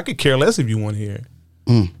 So I could care less if you want to hear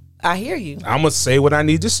it. I hear you. I'm going to say what I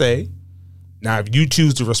need to say. Now, if you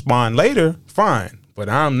choose to respond later, fine. But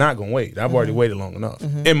I'm not going to wait. I've already waited long enough,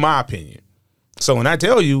 in my opinion. So when I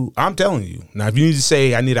tell you, I'm telling you. Now, if you need to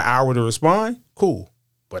say I need an hour to respond, cool.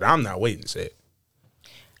 But I'm not waiting to say it.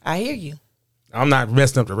 I hear you. I'm not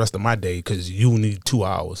messing up the rest of my day because you need 2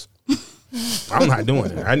 hours. I'm not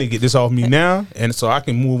doing it. I need to get this off me now, and so I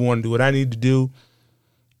can move on and do what I need to do.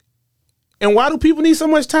 And why do people need so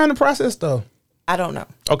much time to process stuff? I don't know.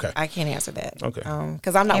 Okay. I can't answer that. Okay.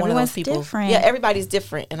 Because I'm not one of those people. Different. Yeah, everybody's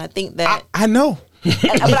different. And I think that. I know.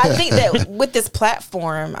 But I think that with this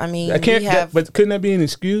platform, I mean, but couldn't that be an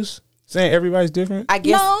excuse? Saying everybody's different? I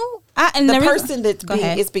guess. No. The person that's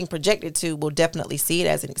it's being projected to will definitely see it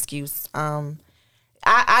as an excuse.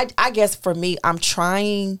 I guess for me, I'm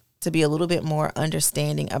trying to be a little bit more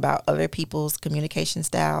understanding about other people's communication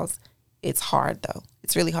styles. It's hard, though.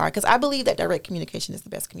 It's really hard because I believe that direct communication is the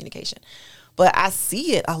best communication. But I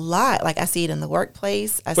see it a lot. Like, I see it in the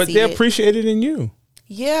workplace. But they appreciate it in you.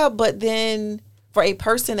 Yeah, but then for a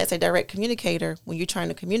person that's a direct communicator, when you're trying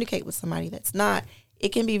to communicate with somebody that's not, it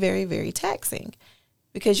can be very, very taxing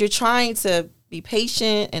because you're trying to be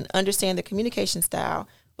patient and understand the communication style.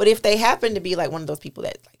 But if they happen to be like one of those people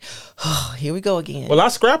that's like, oh, here we go again. Well, I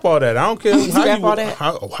scrap all that. I don't care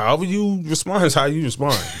however you respond is how you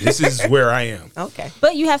respond. This is where I am. Okay.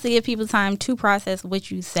 But you have to give people time to process what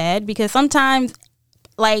you said because sometimes,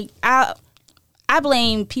 like, I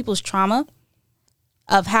blame people's trauma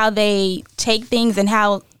of how they take things and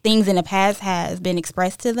how things in the past has been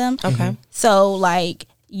expressed to them. Okay. So, like,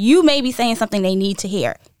 you may be saying something they need to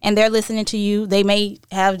hear, and they're listening to you. They may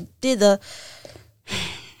have did the...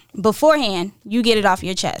 Beforehand, you get it off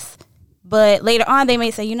your chest. But later on, they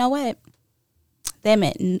may say, you know what? They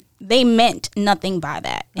meant nothing by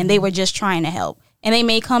that. And they were just trying to help. And they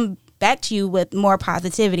may come back to you with more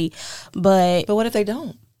positivity. But what if they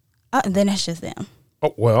don't? Then that's just them.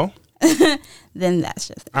 Oh, well. Then that's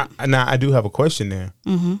just them. Now, I do have a question there.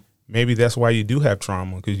 Mm-hmm. Maybe that's why you do have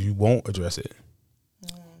trauma, because you won't address it.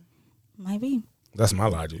 Might be. That's my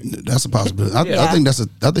logic. That's a possibility. I think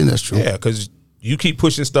that's true. Yeah, because you keep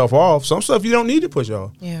pushing stuff off. Some stuff you don't need to push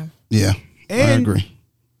off. Yeah. Yeah. And I agree.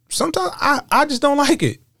 Sometimes I just don't like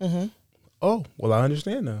it. Mm-hmm. Oh, well, I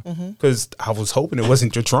understand now. Because I was hoping it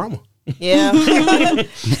wasn't your trauma. Yeah. Maybe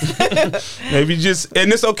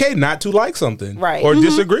and it's okay not to like something. Right. Or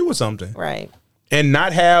disagree with something. Right. And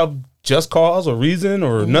not have just cause or reason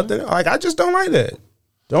or nothing. Like, I just don't like that.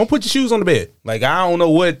 Don't put your shoes on the bed. Like, I don't know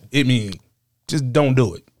what it means. Just don't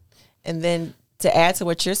do it. And then to add to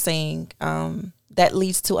what you're saying, that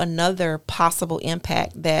leads to another possible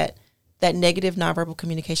impact that negative nonverbal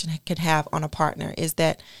communication can have on a partner is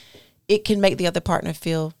that it can make the other partner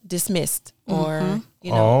feel dismissed or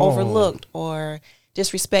overlooked or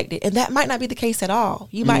disrespected. And that might not be the case at all.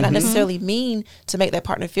 You might not necessarily mean to make that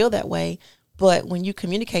partner feel that way. But when you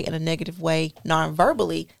communicate in a negative way,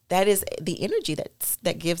 non-verbally, that is the energy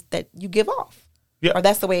that you give off. Yeah. Or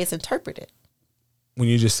that's the way it's interpreted. When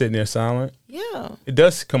you're just sitting there silent. Yeah. It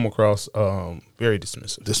does come across very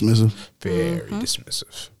dismissive. Dismissive? Very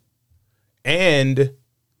dismissive. And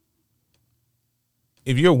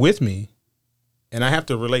if you're with me and I have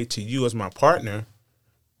to relate to you as my partner,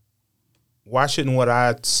 why shouldn't what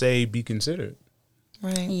I say be considered?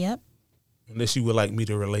 Right. Yep. Unless you would like me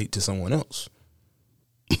to relate to someone else.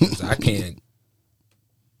 'Cause I can't.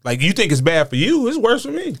 Like, you think it's bad for you, it's worse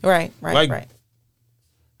for me. Right.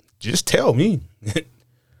 Just tell me.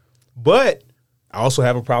 But I also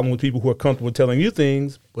have a problem with people who are comfortable telling you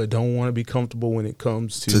things, but don't want to be comfortable when it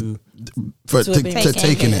comes to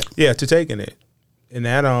taking it. Yeah, to taking it. And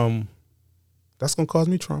that's gonna cause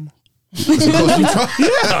me trauma.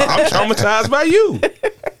 I'm traumatized by you.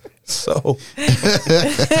 So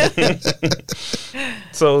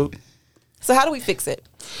how do we fix it?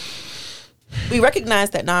 We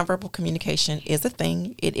recognize that nonverbal communication is a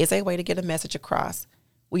thing. It is a way to get a message across.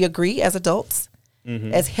 We agree as adults,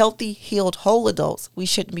 as healthy, healed, whole adults, we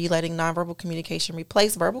shouldn't be letting nonverbal communication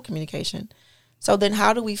replace verbal communication. So then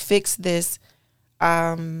how do we fix this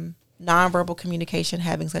nonverbal communication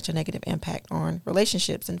having such a negative impact on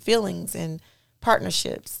relationships and feelings and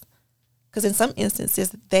partnerships? Because in some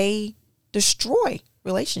instances, they destroy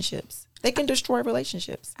relationships. They can destroy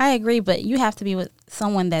relationships. I agree, but you have to be with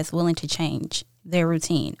someone that's willing to change their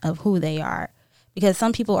routine of who they are. Because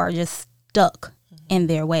some people are just stuck in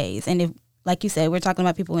their ways. And if, like you said, we're talking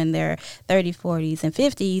about people in their 30s, 40s, and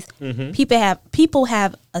 50s, people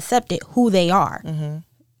have accepted who they are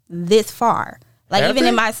this far. Like even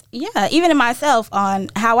in myself on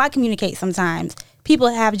how I communicate sometimes, people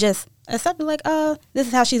have just accepted like, oh, this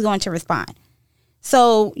is how she's going to respond.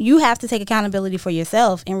 So you have to take accountability for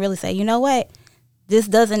yourself and really say, you know what, this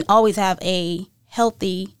doesn't always have a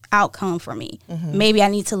healthy outcome for me. Maybe I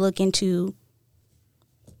need to look into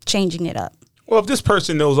changing it up. Well, if this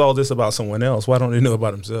person knows all this about someone else, why don't they know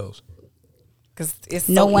about themselves? Because it's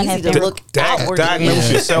No so one easy has to look outwardly. Diagnose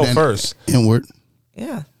yourself first. Inward.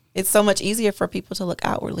 Yeah. It's so much easier for people to look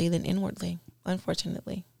outwardly than inwardly,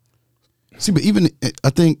 unfortunately. See, but even I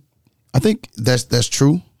think that's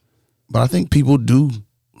true, but I think people do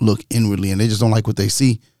look inwardly and they just don't like what they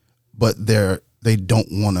see, but they're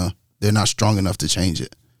not strong enough to change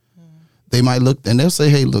it. They might look and they'll say,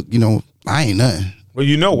 "Hey, look, I ain't nothing." Well,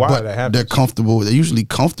 you know why but that happens. they're comfortable. They're usually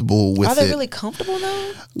comfortable with it. Are they really comfortable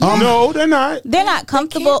though? No, they're not. They're not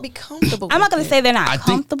comfortable. They can't be comfortable. I'm not going to say they're not I think-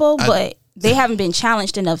 comfortable, but they haven't been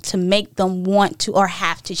challenged enough to make them want to or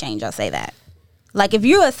have to change. I'll say that. Like if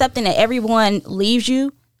you're accepting that everyone leaves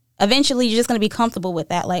you, eventually you're just going to be comfortable with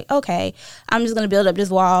that. Like, okay, I'm just going to build up this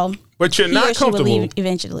wall. But you're He not or she will comfortable. leave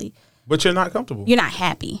eventually. But you're not comfortable. You're not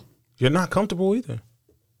happy. You're not comfortable either.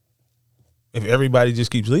 If everybody just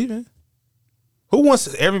keeps leaving, who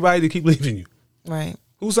wants everybody to keep leaving you? Right.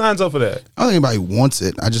 Who signs up for that? I don't think anybody wants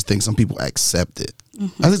it. I just think some people accept it.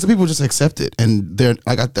 I think some people just accept it, and they're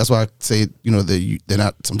that's why I say they're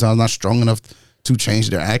not sometimes not strong enough to change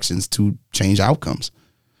their actions to change outcomes.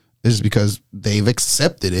 It's just because they've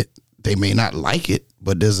accepted it. They may not like it,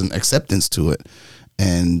 but there's an acceptance to it,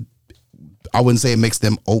 and I wouldn't say it makes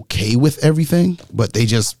them okay with everything, but they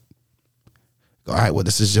just go, all right, well,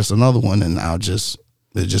 this is just another one, and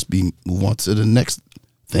move on to the next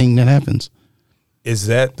thing that happens. Is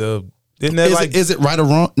it right or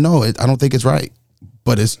wrong? No, I don't think it's right,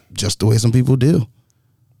 but it's just the way some people do.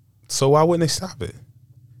 So why wouldn't they stop it?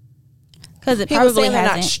 Because it People probably say they're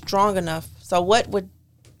not hasn't. strong enough. So what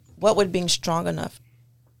would being strong enough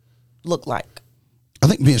look like? I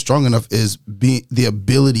think being strong enough is being the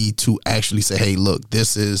ability to actually say, hey, look,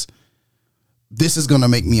 this is going to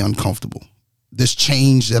make me uncomfortable. This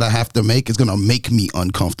change that I have to make is going to make me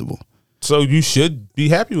uncomfortable. So you should be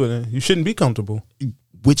happy with it. You shouldn't be comfortable.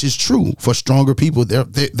 Which is true for stronger people.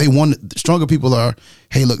 They want stronger people are,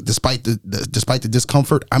 hey, look, despite the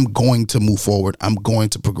discomfort, I'm going to move forward. I'm going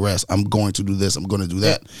to progress. I'm going to do this. I'm going to do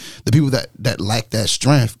that. Yeah. The people that lack that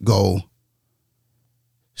strength go,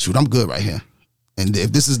 shoot, I'm good right here. And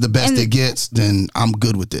if this is the best it gets, then I'm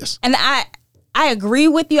good with this. And I agree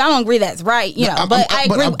with you. I don't agree that's right, but I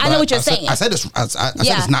agree. I know what you're saying. I said this. I said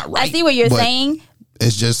it's not right. I see what you're saying.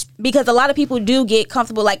 It's just because a lot of people do get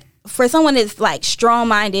comfortable. Like for someone that's like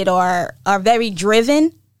strong-minded or are very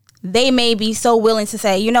driven, they may be so willing to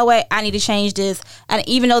say, you know what, I need to change this. And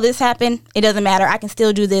even though this happened, it doesn't matter. I can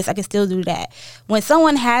still do this. I can still do that. When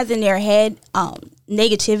someone has in their head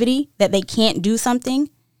negativity that they can't do something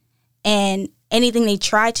and anything they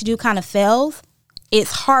try to do kind of fails,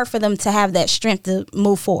 it's hard for them to have that strength to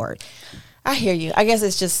move forward. I hear you. I guess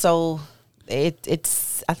it's just so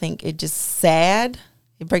I think it's just sad.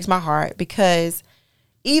 It breaks my heart because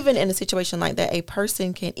even in a situation like that, a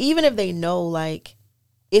person can, even if they know, like,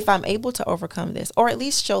 if I'm able to overcome this, or at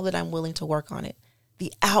least show that I'm willing to work on it,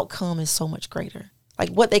 the outcome is so much greater. Like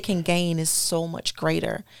what they can gain is so much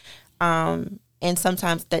greater. And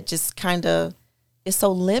sometimes that just kind of is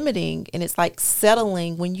so limiting, and it's like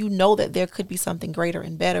settling when you know that there could be something greater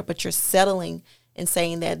and better, but you're settling and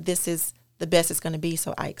saying that this is the best it's going to be,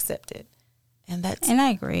 so I accept it. And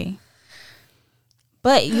I agree.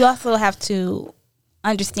 But you also have to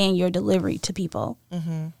understand your delivery to people.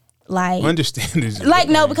 Mm-hmm. Like understand is like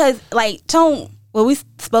no, because like tone. Well, we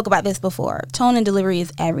spoke about this before. Tone and delivery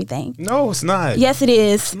is everything. No, it's not. Yes, it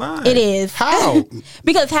is. It's not. It is. How?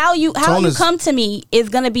 Because how you come to me is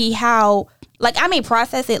gonna be how. Like I may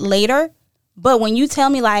process it later, but when you tell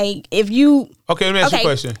me like if you let me ask you a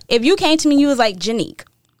question. If you came to me, and you was like, Janique,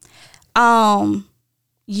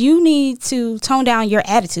 you need to tone down your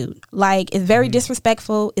attitude. Like, it's very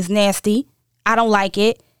disrespectful. It's nasty. I don't like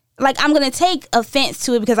it. Like, I'm going to take offense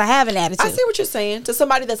to it because I have an attitude. I see what you're saying. To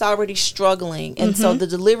somebody that's already struggling. And so the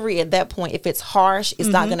delivery at that point, if it's harsh, it's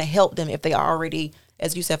not going to help them if they are already,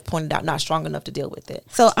 as Yusef pointed out, not strong enough to deal with it.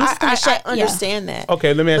 So I understand that.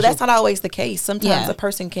 Okay, let me ask you. But that's not always the case. Sometimes a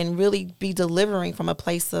person can really be delivering from a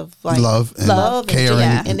place of like love and caring.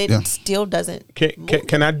 And it still doesn't.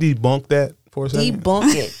 Can I debunk that for a second?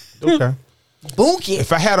 Debunk it. Okay. Bunk it.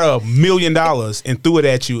 If I had $1 million and threw it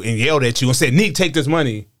at you and yelled at you and said, Nick, take this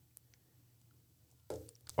money,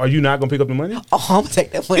 are you not going to pick up the money? Oh, I'm going to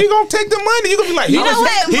take that money. You're going to take the money. You're going to be like, you know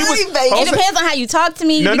what? It depends on how you talk to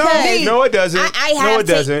me. No, it doesn't. I have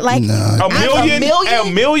doesn't. Like, a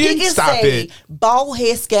million. He can stop say, it. Bald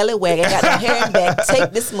head, scallywag, I got no hair and back.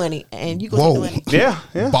 Take this money, and you go take the money.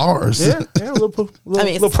 Yeah. Bars. Yeah.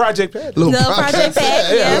 Little project pad. Little project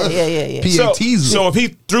pad. Yeah. So if he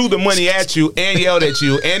threw the money at you and yelled at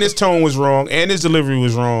you, and his tone was wrong, and his delivery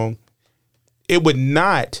was wrong, it would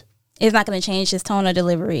not it's not going to change his tone or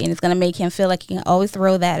delivery, and it's going to make him feel like he can always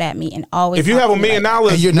throw that at me and always. If you have $1 million,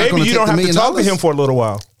 maybe you don't have to talk to him for a little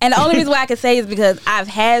while. And the only reason why I can say is because I've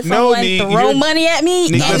had someone throw money at me,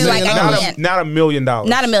 and it's like not $1 million, not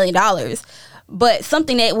 $1 million, but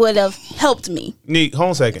something that would have helped me. Neek, hold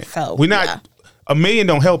on a second. So we're not $1 million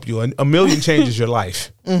don't help you. $1 million changes your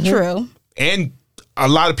life. True. And a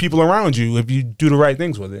lot of people around you if you do the right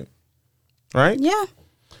things with it, right? Yeah.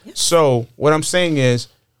 So what I'm saying is,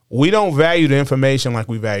 we don't value the information like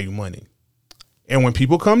we value money. And when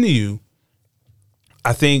people come to you,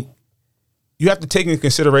 I think you have to take into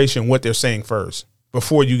consideration what they're saying first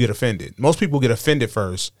before you get offended. Most people get offended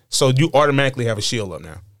first, so you automatically have a shield up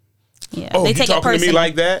now. Yeah. Oh, you talking to me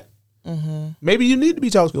like that? Mm-hmm. Maybe you need to be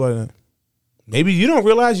talking to me like that. Maybe you don't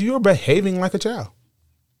realize you're behaving like a child.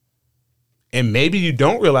 And maybe you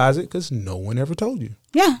don't realize it because no one ever told you.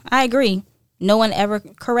 Yeah, I agree. No one ever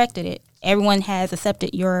corrected it. Everyone has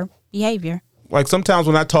accepted your behavior. Like sometimes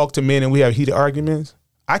when I talk to men and we have heated arguments,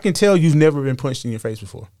 I can tell you've never been punched in your face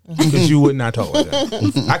before because you would not talk like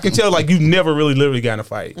that. I can tell like you've never really literally gotten a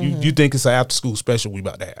fight. You think it's an after school special we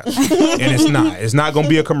about to have. And it's not. It's not going to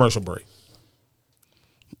be a commercial break.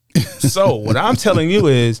 So what I'm telling you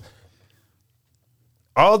is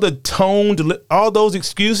all the all those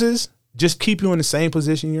excuses just keep you in the same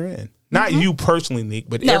position you're in. Not you personally, Nick,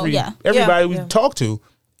 but everybody we talk to.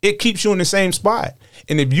 It keeps you in the same spot.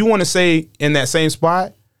 And if you want to say in that same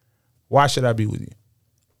spot, why should I be with you?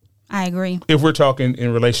 I agree. If we're talking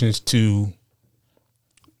in relations to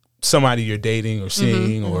somebody you're dating or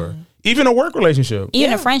seeing or even a work relationship.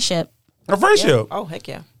 Even a friendship. A friendship. Yeah. Oh, heck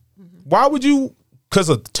yeah. Why would you? Because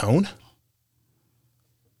of the tone?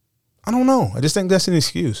 I don't know. I just think that's an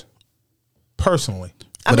excuse. Personally.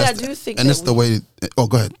 I mean, I do think and it's the way. Oh,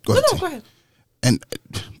 go ahead. Go ahead. And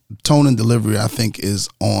tone and delivery, I think, is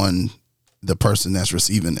on the person that's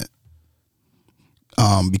receiving it.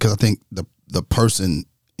 Because I think the person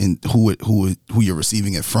in who you're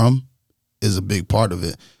receiving it from is a big part of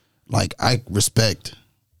it. Like, I respect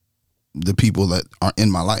the people that are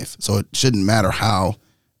in my life, so it shouldn't matter how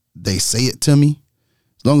they say it to me,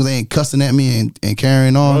 as long as they ain't cussing at me and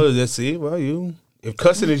carrying on. Well, let's see. Well, if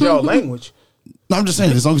cussing is y'all language. No, I'm just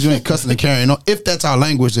saying, as long as you ain't cussing and carrying on, if that's our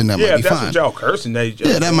language, then that might be fine. Yeah, if that's what y'all cursing,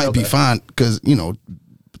 that might be fine, because, a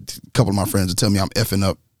couple of my friends will tell me I'm effing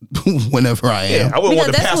up whenever I am. Yeah, I wouldn't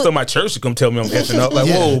want the pastor of my church to come tell me I'm effing up. Like,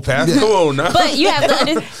 whoa, pastor, come on now. But you have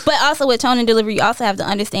to, but also with tone and delivery, you also have to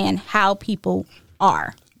understand how people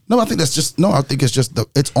are. No, I think I think it's just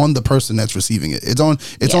it's on the person that's receiving it. It's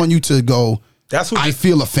on you to go, I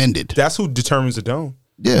feel offended. That's who determines the tone.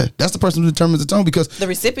 Yeah, that's the person who determines the tone, because the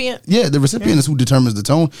recipient. Yeah, the recipient is who determines the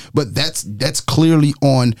tone, but that's clearly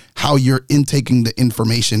on how you're intaking the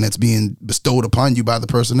information that's being bestowed upon you by the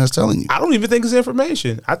person that's telling you. I don't even think it's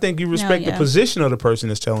information. I think you respect the position of the person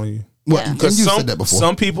that's telling you. Well, because you said that before.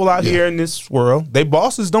 Some people out here in this world, they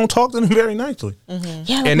bosses don't talk to them very nicely. Mm-hmm.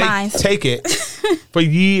 Yeah, and they take it for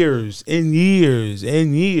years and years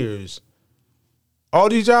and years. All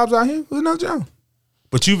these jobs out here, there's no job.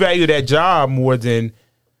 But you value that job more than,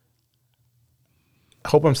 I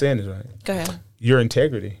hope I'm saying this right. Go ahead. Your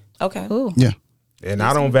integrity. Okay. Ooh. Yeah. And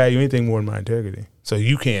I don't value anything more than my integrity. So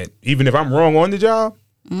you can't, even if I'm wrong on the job,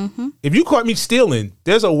 if you caught me stealing,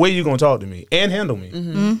 there's a way you're going to talk to me and handle me.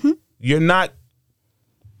 Mm-hmm. You're not,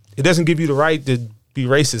 it doesn't give you the right to be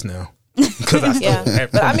racist now. Because I stole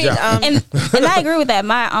but I mean, and I agree with that.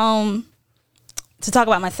 To talk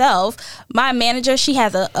about myself, my manager, she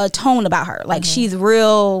has a tone about her. Like, she's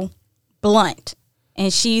real blunt.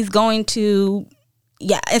 And she's going to,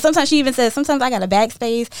 and sometimes she even says, sometimes I got a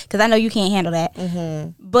backspace because I know you can't handle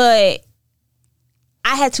that. But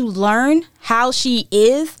I had to learn how she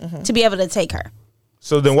is to be able to take her.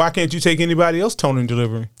 So then why can't you take anybody else tone and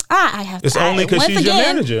delivery? I have. It's only because she's your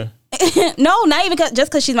manager. No, not even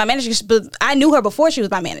just because she's my manager. But I knew her before she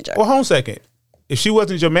was my manager. Well, hold on a second. If she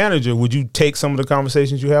wasn't your manager, would you take some of the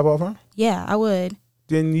conversations you have off her? Yeah, I would.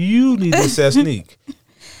 Then you need to assess Neek.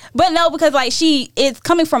 But no, because like it's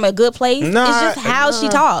coming from a good place. It's just how she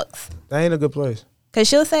talks. That ain't a good place. Because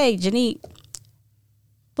she'll say, Janique,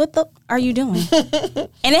 what the are you doing? And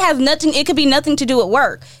it has nothing. It could be nothing to do with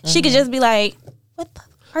work. She could just be like, what the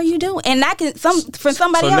are you doing? And that can for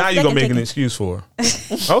somebody else. So now you're gonna make an excuse for her.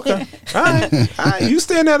 Okay, all right. You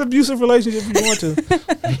stay in that abusive relationship if you want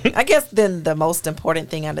to. I guess then the most important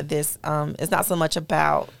thing out of this is not so much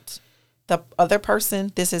about the other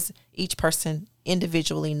person. This is each person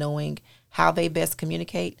individually knowing how they best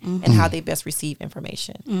communicate and how they best receive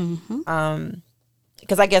information.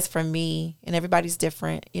 Because I guess for me, and everybody's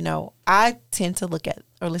different, I tend to look at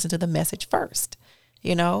or listen to the message first,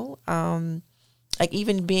 Like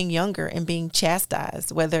even being younger and being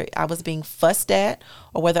chastised, whether I was being fussed at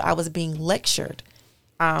or whether I was being lectured,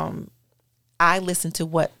 I listened to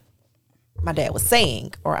what my dad was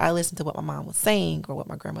saying, or I listened to what my mom was saying, or what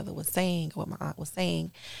my grandmother was saying, or what my aunt was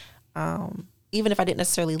saying. Even if I didn't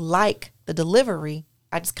necessarily like the delivery,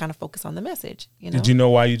 I just kind of focused on the message. Did you know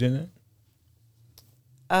why you didn't?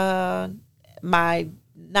 My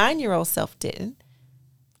 9-year-old self didn't.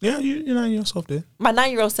 Yeah, your 9-year-old self did. My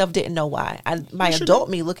 9-year-old self didn't know why. My adult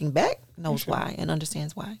me looking back knows why and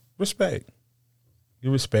understands why. Respect. You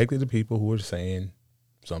respected the people who were saying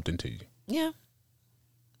something to you. Yeah.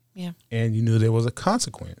 Yeah. And you knew there was a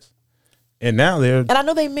consequence. And now and I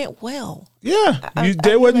know they meant well. Yeah.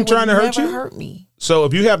 They wasn't trying to hurt you. Hurt me. So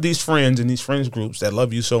if you have these friends and these friends groups that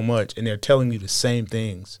love you so much and they're telling you the same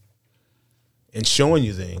things and showing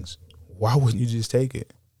you things, why wouldn't you just take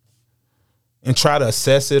it? And try to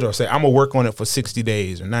assess it or say, I'm going to work on it for 60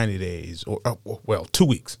 days or 90 days or 2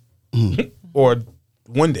 weeks or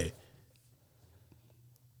 1 day.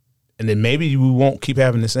 And then maybe you won't keep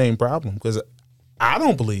having the same problem, because I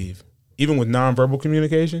don't believe, even with nonverbal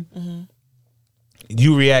communication,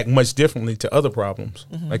 you react much differently to other problems.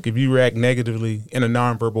 Like if you react negatively in a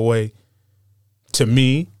nonverbal way to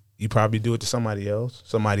me, you probably do it to somebody else,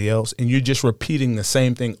 and you're just repeating the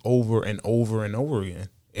same thing over and over and over again.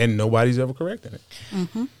 And nobody's ever correcting it.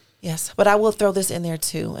 Yes, but I will throw this in there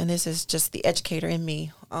too, and this is just the educator in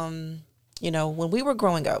me. When we were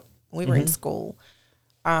growing up, when we were in school,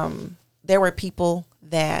 there were people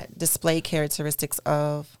that displayed characteristics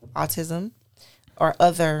of autism or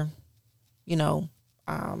other,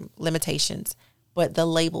 limitations, but the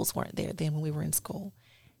labels weren't there then when we were in school.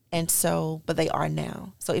 And so, but they are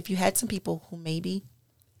now. So if you had some people who maybe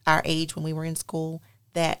our age when we were in school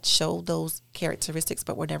that showed those characteristics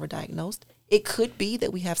but were never diagnosed, it could be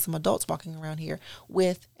that we have some adults walking around here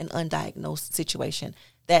with an undiagnosed situation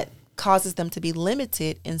that causes them to be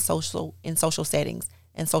limited in social settings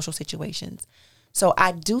and social situations. So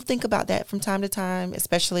I do think about that from time to time,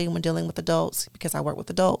 especially when dealing with adults, because I work with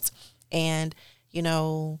adults. And,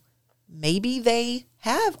 maybe they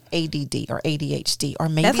have ADD or ADHD, or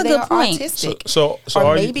maybe they are autistic. So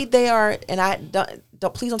or maybe they are, and I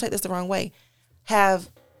don't please don't take this the wrong way, have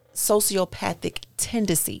sociopathic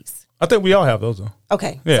tendencies. I think we all have those, though.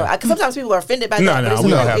 Okay. Yeah. So sometimes people are offended by that. No,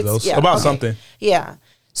 we all have those. About something. Yeah.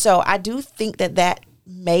 So I do think that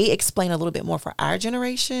may explain a little bit more for our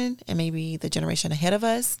generation and maybe the generation ahead of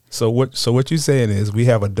us. So what you're saying is we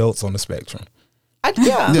have adults on the spectrum.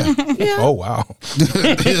 Yeah. Oh, wow.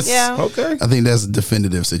 Yeah. Okay. I think that's a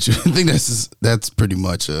definitive situation. I think that's pretty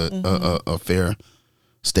much a fair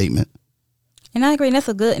statement. And I agree. And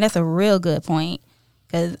that's a real good point,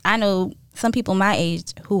 because I know some people my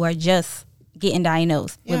age who are just getting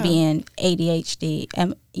diagnosed with being ADHD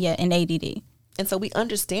and ADD. And so we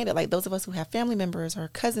understand it. Like those of us who have family members or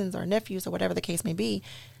cousins or nephews or whatever the case may be,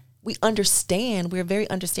 we understand. We're very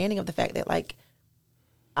understanding of the fact that, like,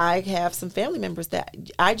 I have some family members that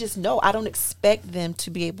I just know I don't expect them to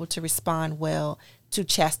be able to respond well to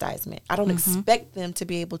chastisement. I don't expect them to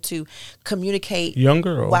be able to communicate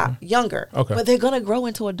younger. Younger. Okay. But they're going to grow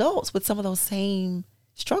into adults with some of those same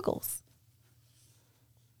struggles.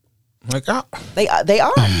 Like they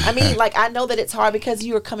are. I mean, like, I know that it's hard because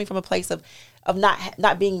you are coming from a place of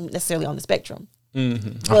not being necessarily on the spectrum. I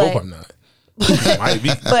hope I'm not. Might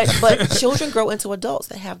be. But children grow into adults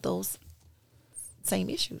that have those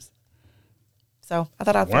same issues. So I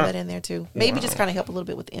thought I'd throw that in there too. Maybe just kind of help a little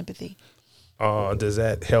bit with the empathy. Does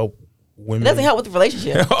that help women? It doesn't help with the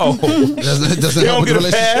relationship. doesn't help with the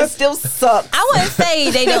relationship. It still sucks. I wouldn't say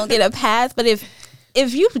they don't get a pass, but if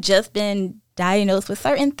you've just been diagnosed with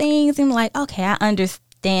certain things, I'm like, okay, I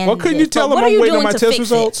understand. Well, couldn't you tell them I'm waiting on my test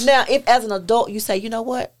results? Now, if as an adult you say, you know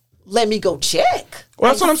what, let me go check.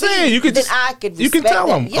 Well, that's what I'm saying. You could then I could. You can tell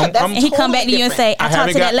him. Yeah, and he come back to you and say, I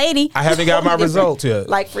talked to that lady. I haven't got my results yet.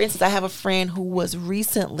 Like, for instance, I have a friend who was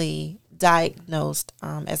recently diagnosed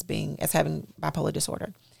as having bipolar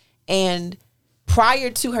disorder, and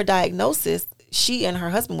prior to her diagnosis, she and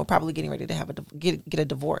her husband were probably getting ready to have get a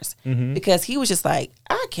divorce because he was just like,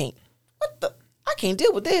 I can't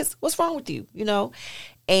deal with this. What's wrong with you?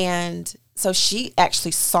 And so she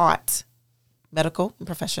actually sought medical and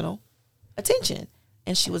professional attention,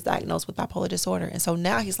 and she was diagnosed with bipolar disorder. And so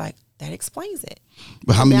now he's like, that explains it.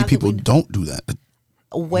 But how many people don't do that?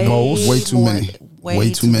 Way too many.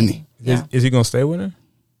 Way too many. Yeah. Is he gonna stay with her?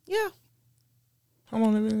 Yeah. How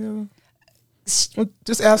long have you been?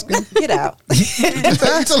 Just asking. Get out.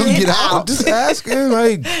 Tell him get out. Just asking.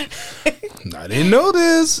 Like, I didn't know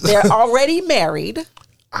this. They're already married.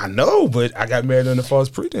 I know, but I got married under false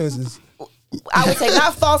pretenses. I would say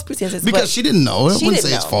not false pretenses. Because she didn't know. I wouldn't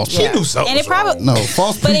say it's false. She knew something. And it probably No,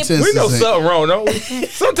 false pretenses. We know something wrong, don't we?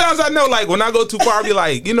 Sometimes I know, like, when I go too far, I be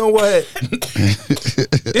like, you know what?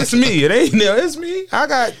 It's me. It ain't no, it's me.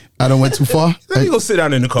 I done went too far. Let me go sit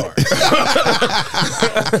down in the car.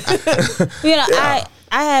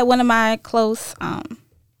 I had one of my close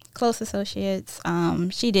associates.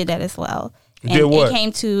 She did that as well. And did what? It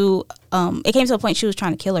came to a point she was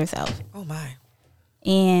trying to kill herself. Oh my!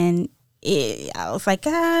 And I was like,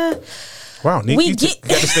 wow, Nick, you got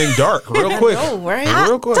this thing dark real quick. I know, right?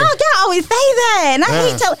 Real quick. Y'all always say that, and I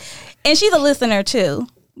hate telling. And she's a listener too,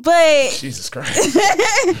 but Jesus Christ.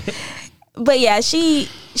 But yeah, she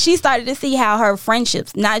started to see how her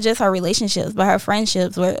friendships, not just her relationships, but her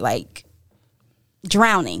friendships were like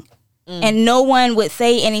drowning. And no one would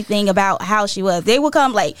say anything about how she was. They would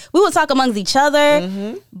come, like, we would talk amongst each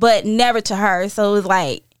other, but never to her. So it was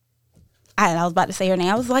like, I was about to say her name.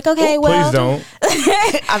 I was like, okay, well. Please don't.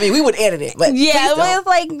 I mean, we would edit it, but Yeah, but it's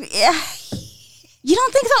like, you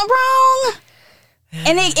don't think something wrong?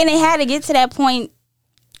 And it had to get to that point.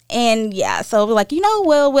 And yeah, so we're like,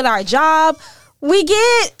 well, with our job, we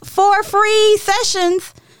get 4 free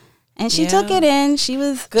sessions. And she took it, and she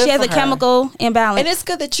has a chemical imbalance. And it's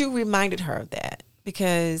good that you reminded her of that,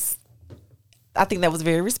 because I think that was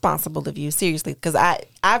very responsible of you, seriously, because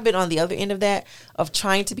I've been on the other end of that, of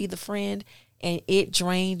trying to be the friend, and it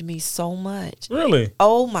drained me so much. Really?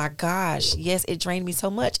 Oh my gosh. Yes, it drained me so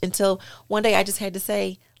much, until one day I just had to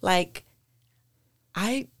say, like,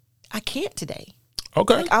 I can't today.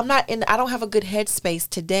 Okay. Like, I don't have a good headspace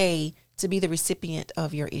today to be the recipient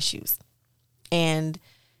of your issues. And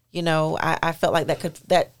I felt like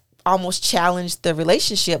that almost challenged the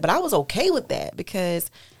relationship, but I was okay with that,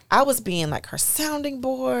 because I was being like her sounding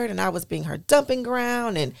board, and I was being her dumping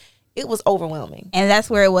ground, and it was overwhelming. And that's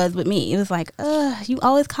where it was with me. It was like, you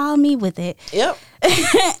always call me with it. Yep.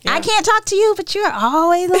 I can't talk to you, but you're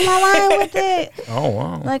always on my line with it. Oh,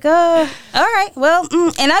 wow. Like, all right, well,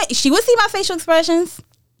 and she would see my facial expressions.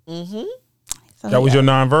 Mm-hmm. So, that was your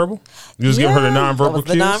nonverbal? You was giving her the nonverbal that was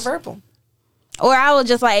cues? the nonverbal. Or I would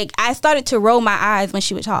just I started to roll my eyes when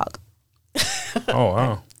she would talk. Oh,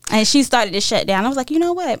 wow. And she started to shut down. I was like, you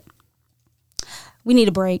know what? We need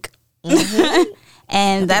a break. Mm-hmm.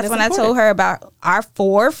 And that's when important. I told her about our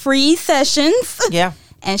 4 free sessions. Yeah.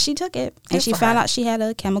 And she took it. And she found out she had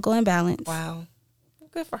a chemical imbalance. Wow.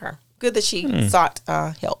 Good for her. Good that she sought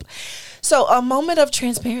help. So a moment of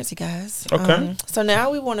transparency, guys. Okay. So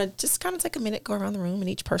now we want to just kind of take a minute, go around the room, and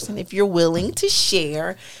each person, if you're willing to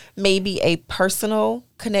share maybe a personal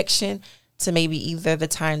connection to maybe either the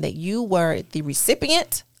time that you were the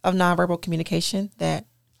recipient of nonverbal communication that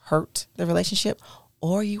hurt the relationship,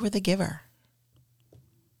 or you were the giver.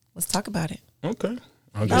 Let's talk about it. Okay.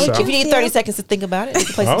 If you need 30 seconds to think about it, you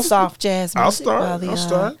can play some soft jazz music. I'll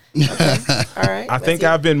start. Okay. All right. I think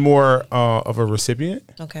I've been more of a recipient.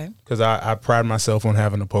 Okay. Because I pride myself on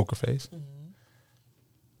having a poker face. Mm-hmm.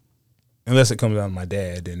 Unless it comes out of my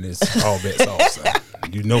dad, then it's all bets off. So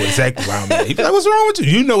you know exactly where I'm at. He's like, what's wrong with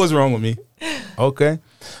you? You know what's wrong with me. Okay.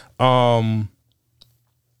 But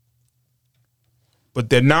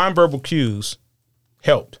the nonverbal cues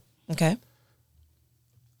helped. Okay.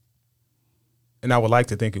 And I would like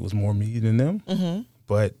to think it was more me than them. Mm-hmm.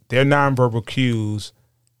 But their nonverbal cues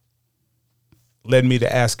led me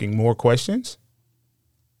to asking more questions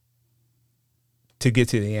to get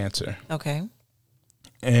to the answer. Okay.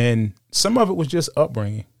 And some of it was just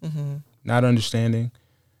upbringing, not understanding,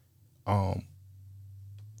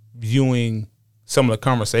 viewing some of the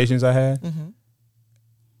conversations I had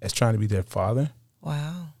as trying to be their father.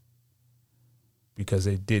 Wow. Because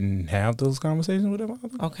they didn't have those conversations with their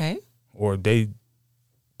father. Okay. Or they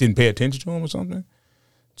didn't pay attention to them or something.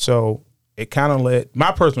 So it kind of led,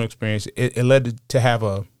 my personal experience, it led to have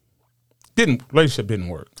relationship didn't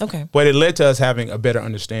work. Okay. But it led to us having a better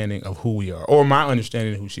understanding of who we are, or my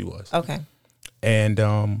understanding of who she was. Okay. And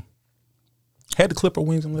had to clip her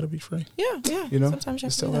wings and let her be free. Yeah. You know? Sometimes you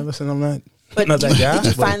have to do that. Listen, I'm not that guy. Did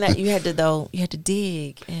you but find that you had to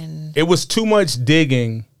dig and it was too much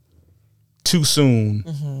digging too soon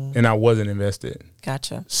and I wasn't invested.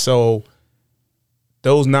 Gotcha. So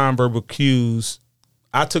those nonverbal cues,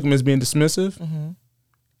 I took them as being dismissive.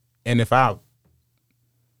 And if I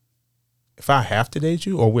have to date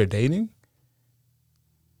you or we're dating,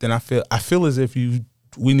 then I feel as if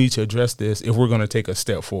we need to address this if we're going to take a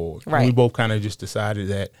step forward. Right. And we both kind of just decided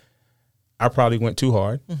that I probably went too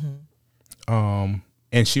hard. And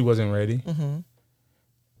she wasn't ready.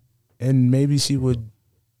 And maybe she would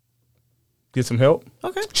get some help.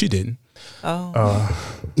 Okay. She didn't.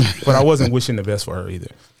 Oh. But I wasn't wishing the best for her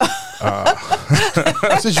either.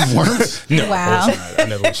 Since you weren't? No, Wow. I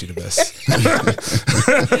never wish you the best.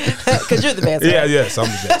 Because you're the best. Yeah, yes, I'm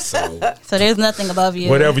the best. So there's nothing above you.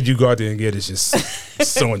 Whatever you go out there and get is just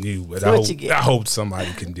it's on you. But what you get. I hope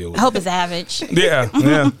somebody can deal with I hope it's average.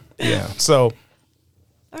 it. Yeah. So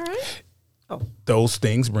All right. those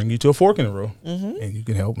things bring you to a fork in the road, and you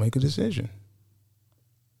can help make a decision.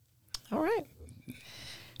 All right.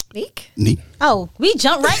 Neek? Neat. Oh, we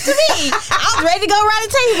jumped right to me. I was ready to go around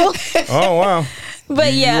the table. Oh wow!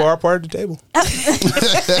 But you are part of the table.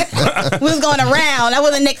 We was going around. I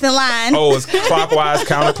wasn't next in line. Oh, it's clockwise,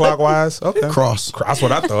 counterclockwise. Okay, Cross. That's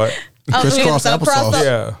what I thought. Crisscross so applesauce.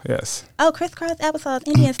 Yeah. Yes. Oh, crisscross applesauce,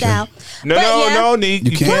 Indian style. No, But no, yeah. no, Neek.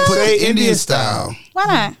 You can't put say Indian style. Why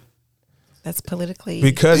not? That's politically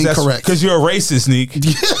because Incorrect. because you're a racist, Neek,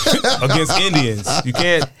 against Indians. You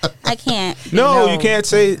can't. I can't. No, No. you can't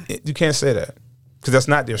say that because that's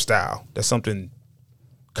not their style. That's something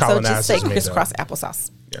So colonizers just say made crisscross up. applesauce.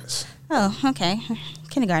 Yes. Oh, okay.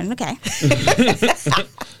 Kindergarten, okay.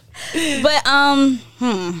 But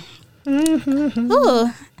Ooh.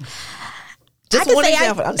 Just could one say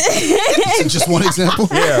example. I'm just- Just one example.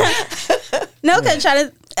 Yeah. No, because try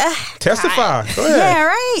to. Testify. Go ahead. Yeah,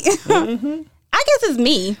 right. I guess it's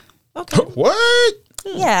me. okay. What?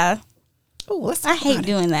 Yeah, Oh, let's I hate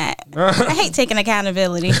doing that. I hate taking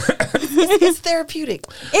accountability. It's therapeutic.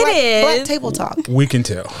 Is. Black table talk. We can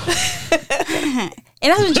tell.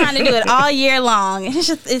 And I've been trying to do it all year long. It's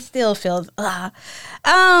just, it still feels. I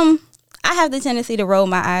have the tendency to roll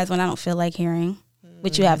my eyes when I don't feel like hearing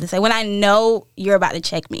what you have to say. When I know you're about to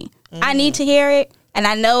check me, I need to hear it, and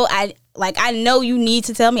I know I know you need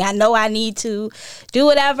to tell me. I know I need to do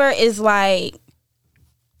whatever. Is like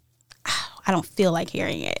I don't feel like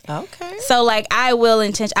hearing it. Okay. So like I will I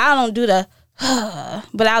don't do the,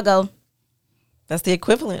 but I'll go. That's the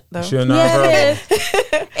equivalent, though. You're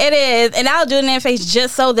nonverbal. It is, and I'll do it in their face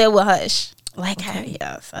just so they will hush. Like,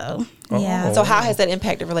 yeah, so yeah. So how has that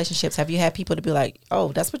impacted relationships? Have you had people to be like,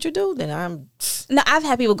 "Oh, that's what you do"? Then I'm. No, I've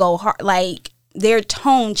had people go hard, like their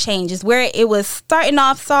tone changes. Where it was starting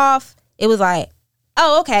off soft, it was like,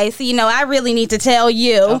 oh, okay, so I really need to tell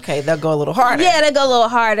you. Okay, they'll go a little harder. Yeah, they go a little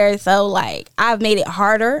harder. So like I've made it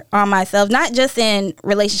harder on myself, not just in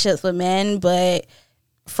relationships with men, but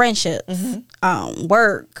friendships,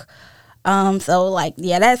 work. So like,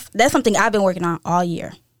 yeah, that's something I've been working on all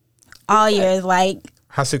year. All year is like,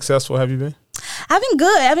 How successful have you been? I've been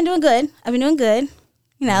good. I've been doing good.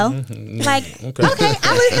 Like, okay,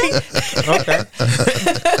 I listen. Okay.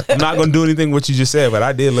 I'm not gonna do anything what you just said, but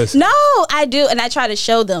I did listen. No, I do, and I try to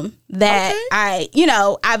show them that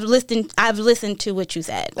I've listened to what you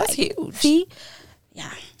said. That's like, huge. See,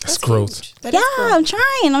 yeah, That's growth. Huge. That yeah. is growth.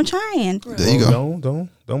 I'm trying. There you go.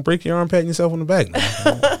 Don't break your arm patting yourself on the back.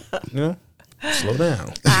 Man. Slow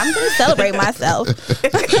down. I'm gonna celebrate myself.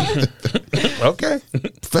 Okay.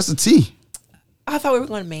 Professor T. I thought we were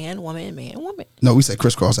going man, woman. No, we said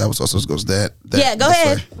crisscross applesauce. So it goes that. Yeah, go this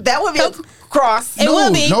ahead. way. That would be a cross. It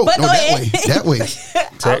will be, but go that ahead. way. That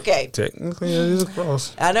way. Okay. Technically, it is a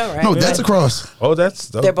cross. I know, right? No, that's a cross. Oh,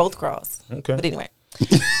 They're both cross. Okay. But anyway,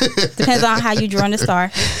 Depends on how you drawing the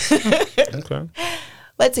star. Okay.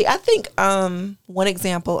 let's see. I think one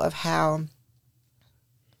example of how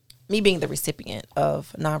me being the recipient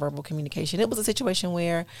of nonverbal communication, it was a situation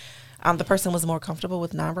where the person was more comfortable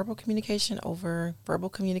with nonverbal communication over verbal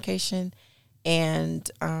communication. And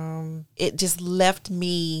it just left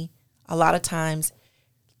me a lot of times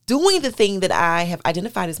doing the thing that I have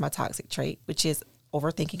identified as my toxic trait, which is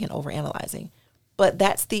overthinking and overanalyzing. But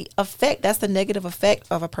that's the effect, that's the negative effect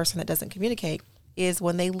of a person that doesn't communicate, is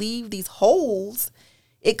when they leave these holes,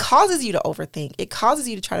 it causes you to overthink. It causes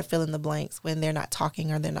you to try to fill in the blanks when they're not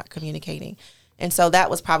talking or they're not communicating. And so that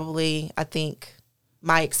was probably, I think,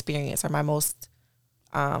 my experience, or my most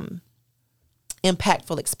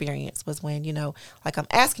impactful experience, was when, like I'm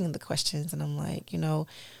asking the questions and I'm like,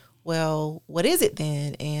 well, what is it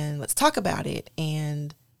then? And let's talk about it.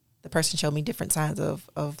 And the person showed me different signs of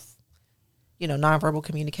nonverbal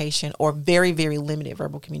communication, or very, very limited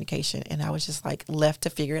verbal communication. And I was just like left to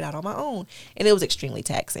figure it out on my own. And it was extremely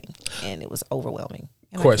taxing and it was overwhelming.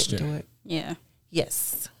 And Question. I couldn't do it. Yeah.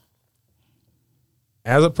 Yes.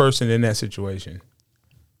 As a person in that situation,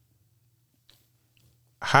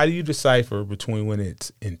 how do you decipher between when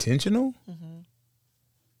it's intentional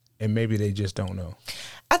and maybe they just don't know?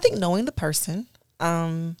 I think knowing the person,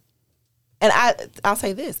 and I'll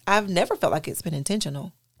say this, I've never felt like it's been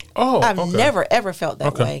intentional. Oh, I've okay. never, ever felt that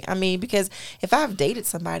Okay. way. I mean, because if I've dated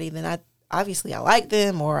somebody, then I like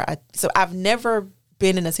them, so I've never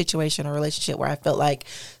been in a situation or relationship where I felt like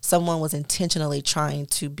someone was intentionally trying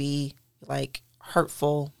to be like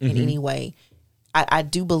hurtful in any way. I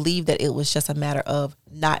do believe that it was just a matter of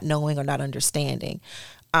not knowing or not understanding.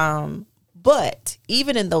 But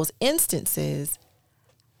even in those instances,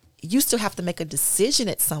 you still have to make a decision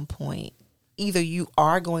at some point. Either you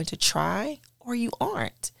are going to try or you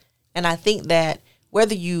aren't. And I think that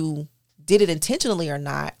whether you did it intentionally or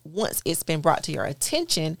not, once it's been brought to your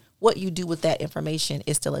attention, what you do with that information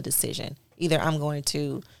is still a decision. Either I'm going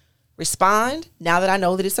to respond now that I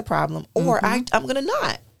know that it's a problem, or I'm going to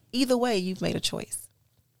not. Either way, you've made a choice.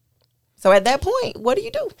 So at that point, what do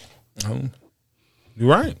you do? You're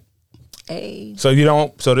right. Hey. So you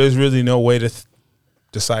don't. So there's really no way to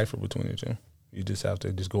decipher between the two. You just have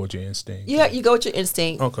to just go with your instinct. Yeah, you go with your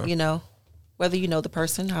instinct. Okay. You know, whether you know the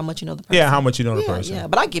person, how much you know the person. Yeah, how much you know the person. Yeah,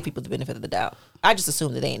 but I give people the benefit of the doubt. I just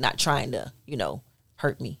assume that they ain't not trying to,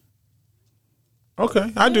 hurt me.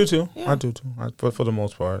 Okay, I do too. Yeah. I do too. For the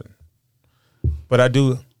most part, but I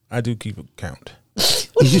do keep a count.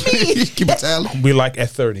 What do you mean? Keep a tally. We like at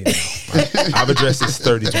 30 now. I've addressed this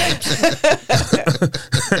 30 times.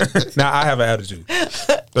 Now I have an attitude.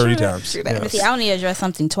 30 times. True that. Yes. See, I only address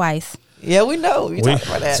something twice. Yeah, we know. We talked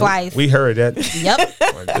about that. Twice. We heard that. Yep.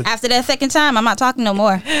 After that second time, I'm not talking no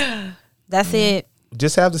more. That's it.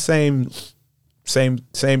 Just have the same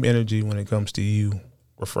energy when it comes to you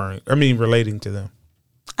relating to them.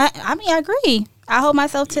 I agree. I hold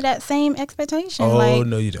myself to that same expectation. Oh,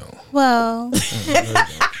 no, you don't. Well,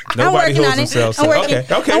 Nobody working holds on it. themselves. I'm working-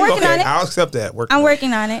 Okay. I'm working on it. I'll accept that. I'm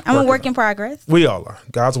working on it. I'm a work in progress. We all are.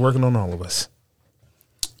 God's working on all of us.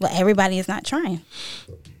 Well, everybody is not trying.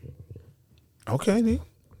 Okay, then.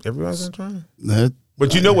 Everybody's not trying. That,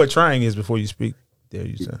 But you know what trying is before you speak. There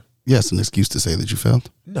you say. yes, an excuse to say that you failed.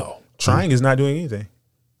 No, trying is not doing anything.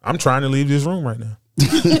 I'm trying to leave this room right now.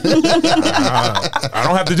 I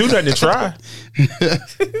don't have to do nothing to try.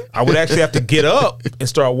 I would actually have to get up and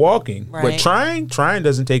start walking. Right. But trying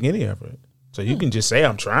doesn't take any effort. So you can just say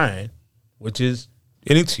I'm trying, which is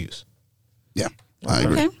an excuse. Yeah, I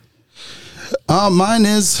agree. Okay. Mine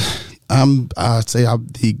is, I'd say I'm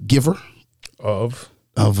the giver Of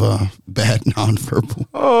bad nonverbal.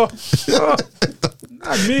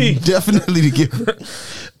 Not me. Definitely the giver.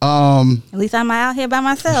 At least I'm out here by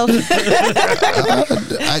myself.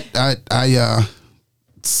 I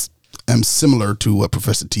am similar to what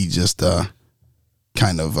Professor T just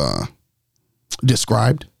kind of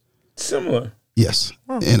described. Similar. Yes,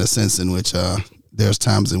 in a sense in which there's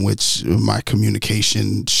times in which my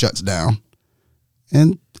communication shuts down,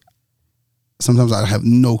 and sometimes I have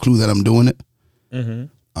no clue that I'm doing it.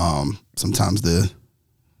 Mm-hmm. Sometimes the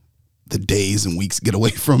days and weeks get away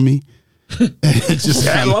from me. It's just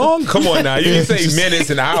That long? Come on now. You can say minutes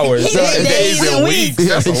and hours. Days and weeks.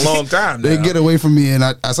 That's a long time now. They get away from me, and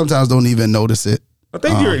I sometimes don't even notice it. I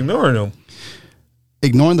think you're ignoring them.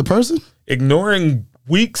 Ignoring the person? Ignoring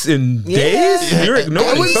weeks and days? You're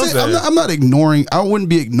ignoring something. I'm not ignoring. I wouldn't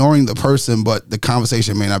be ignoring the person, but the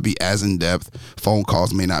conversation may not be as in depth. Phone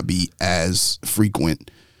calls may not be as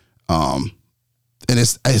frequent. And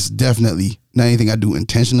it's definitely not anything I do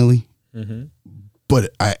intentionally, but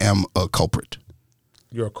I am a culprit.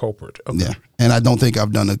 You're a culprit. Okay. Yeah, and I don't think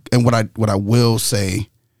I've done and what I will say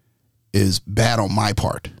is bad on my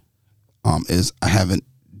part. Is I haven't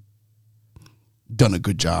done a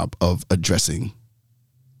good job of addressing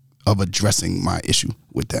my issue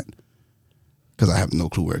with that, because I have no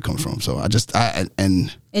clue where it comes from. So it just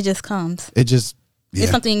comes. It just yeah.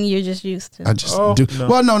 It's something you're just used to. I just do. No.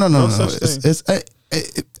 Well, no. such thing.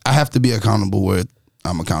 I have to be accountable where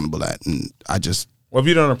I'm accountable at, and I just. Well, if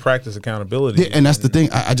you don't practice accountability. Yeah, and that's the thing.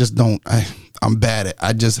 I just don't. I'm bad at.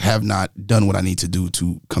 I just have not done what I need to do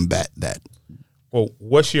to combat that. Well,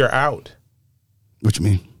 what's your out? What you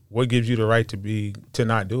mean? What gives you the right to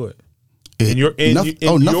not do it? In your opinion.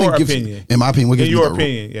 In my opinion, what gives in me your the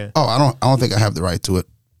opinion, yeah. Oh, I don't think I have the right to it.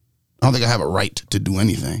 I don't think I have a right to do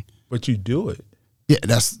anything. But you do it. Yeah,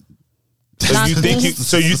 that's.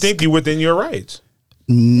 So you think you're within your rights?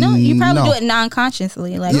 No, you probably do it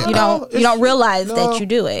non-consciously. Like you don't realize that you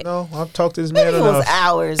do it. No, I've talked to this man Maybe it enough. was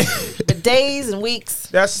hours, the days and weeks.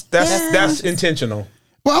 That's intentional.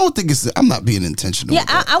 Well, I don't think I'm not being intentional. Yeah,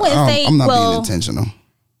 I wouldn't say. I'm not being intentional.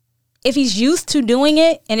 If he's used to doing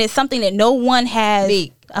it and it's something that no one has.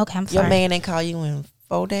 Meek, okay, I'm sorry. Your man ain't call you in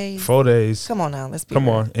 4 days. 4 days. Come on now, let's be Come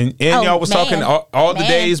real. on. And y'all was talking all the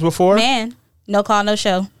days before? Man, no call, no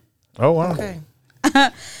show. Oh, wow. Okay.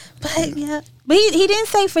 But yeah, but he didn't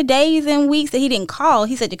say for days and weeks that he didn't call.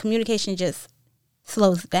 He said the communication just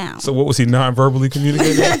slows down. So what was he non-verbally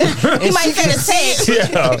communicating? He might send a text.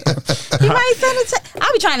 Yeah. He might send a text.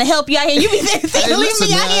 I'll be trying to help you out here. You be saying, leave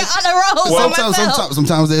me out here on the road by myself.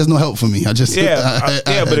 Sometimes there's no help for me. I just Yeah,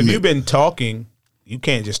 but if you've been talking you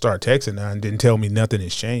can't just start texting now and then tell me nothing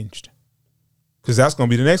has changed. Because that's going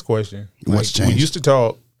to be the next question. What's changed? We used to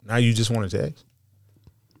talk. Now you just want to text.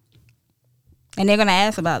 And they're going to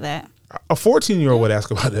ask about that. A 14-year-old would ask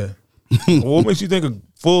about that. What makes you think a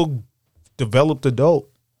full developed adult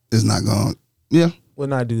is not going? Yeah, would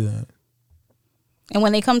not do that. And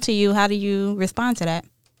when they come to you, how do you respond to that?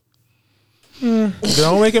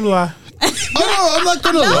 Don't make him lie. Oh, I'm not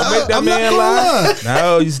gonna lie. Don't make that I'm man lie.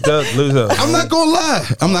 No, you stuck loser. I'm not gonna lie.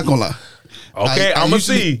 Okay, I'm gonna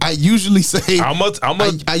see. I usually say.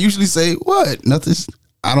 I usually say what? Nothing.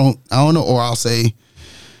 I don't know. Or I'll say.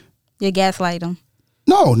 You gaslight them.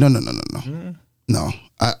 No. No.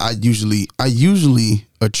 I usually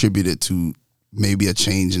attribute it to maybe a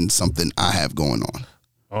change in something I have going on.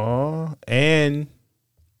 Oh, and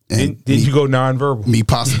then you go nonverbal. Me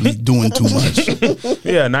possibly doing too much.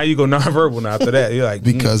 Yeah, now you go nonverbal. Now after that, you're like,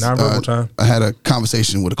 because nonverbal time. I had a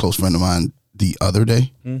conversation with a close friend of mine the other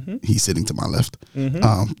day. Mm-hmm. He's sitting to my left.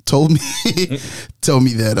 Mm-hmm. Told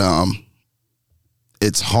me that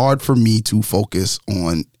it's hard for me to focus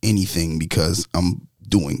on anything because I'm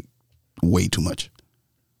doing way too much.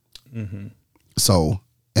 Mm-hmm. So,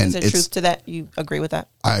 and is there truth to that? You agree with that?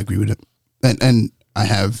 I agree with it, and I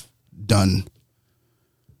have done.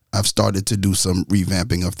 I've started to do some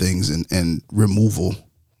revamping of things and removal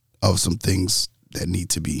of some things that need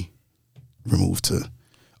to be removed to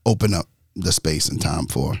open up the space and time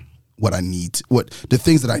for what I need, the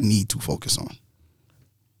things that I need to focus on.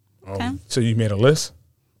 Okay. So you made a list?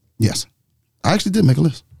 Yes, I actually did make a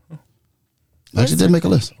list.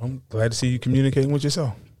 I'm glad to see you communicating with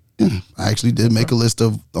yourself. Yeah, I actually did make a list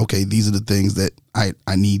of, okay, these are the things that I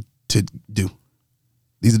need to do.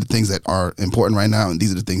 These are the things that are important right now, and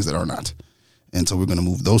these are the things that are not. And so we're going to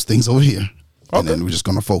move those things over here, and then we're just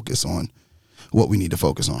going to focus on what we need to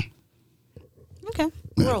focus on. Okay.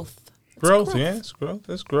 Yeah. Growth. Yeah, it's growth.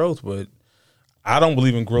 It's growth, but I don't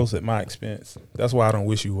believe in growth at my expense. That's why I don't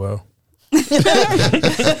wish you well. That's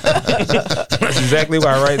exactly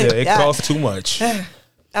why right there. It costs too much. I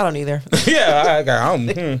don't either. Yeah, I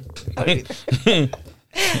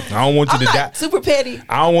don't want you to die. Super petty.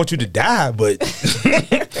 I don't want you to die, but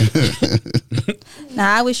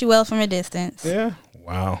Nah, I wish you well from a distance. yeah.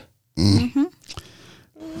 Wow. Mm-hmm.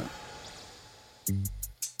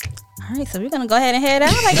 All right, so we're gonna go ahead and head out.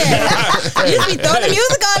 I guess you just be throwing the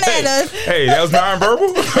music on at us. Hey, that was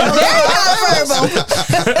nonverbal. Very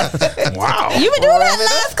nonverbal. Wow. You been doing that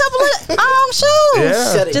last couple of shows.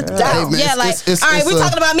 Yeah. Shut it Just down. Hey, man, yeah, like all right, we're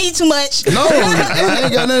talking about me too much. No, it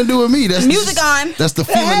ain't got nothing to do with me. That's Music on. That's the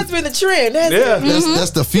That has feeling. been the trend. Hasn't Yeah. it?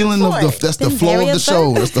 That's the feeling of the. That's the Been flow very of the show.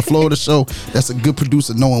 observant. That's the flow of the show. That's a good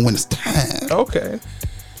producer knowing when it's time. Okay.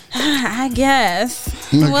 I guess.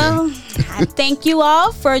 Okay. Well, I thank you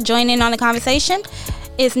all for joining on the conversation.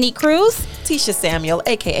 It's Neat Cruz. Tisha Samuel,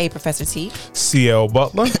 a.k.a. Professor T. CL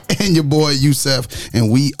Butler. And your boy Yusef,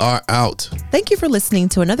 and we are out. Thank you for listening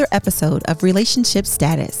to another episode of Relationship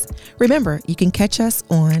Status. Remember, you can catch us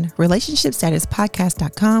on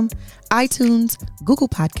relationshipstatuspodcast.com, iTunes, Google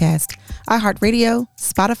Podcast, iHeartRadio,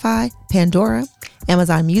 Spotify, Pandora,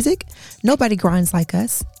 Amazon Music, Nobody Grinds Like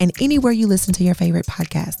Us, and anywhere you listen to your favorite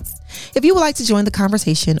podcasts. If you would like to join the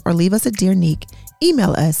conversation or leave us a Dear Neek,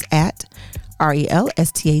 email us at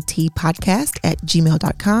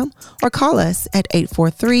relstatpodcast@gmail.com or call us at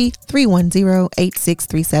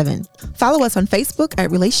 843-310-8637. Follow us on Facebook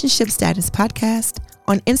at Relationship Status Podcast,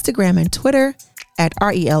 on Instagram and Twitter at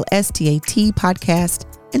RELSTAT Podcast.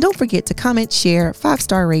 And don't forget to comment, share,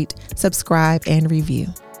 5-star rate, subscribe, and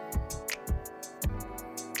review.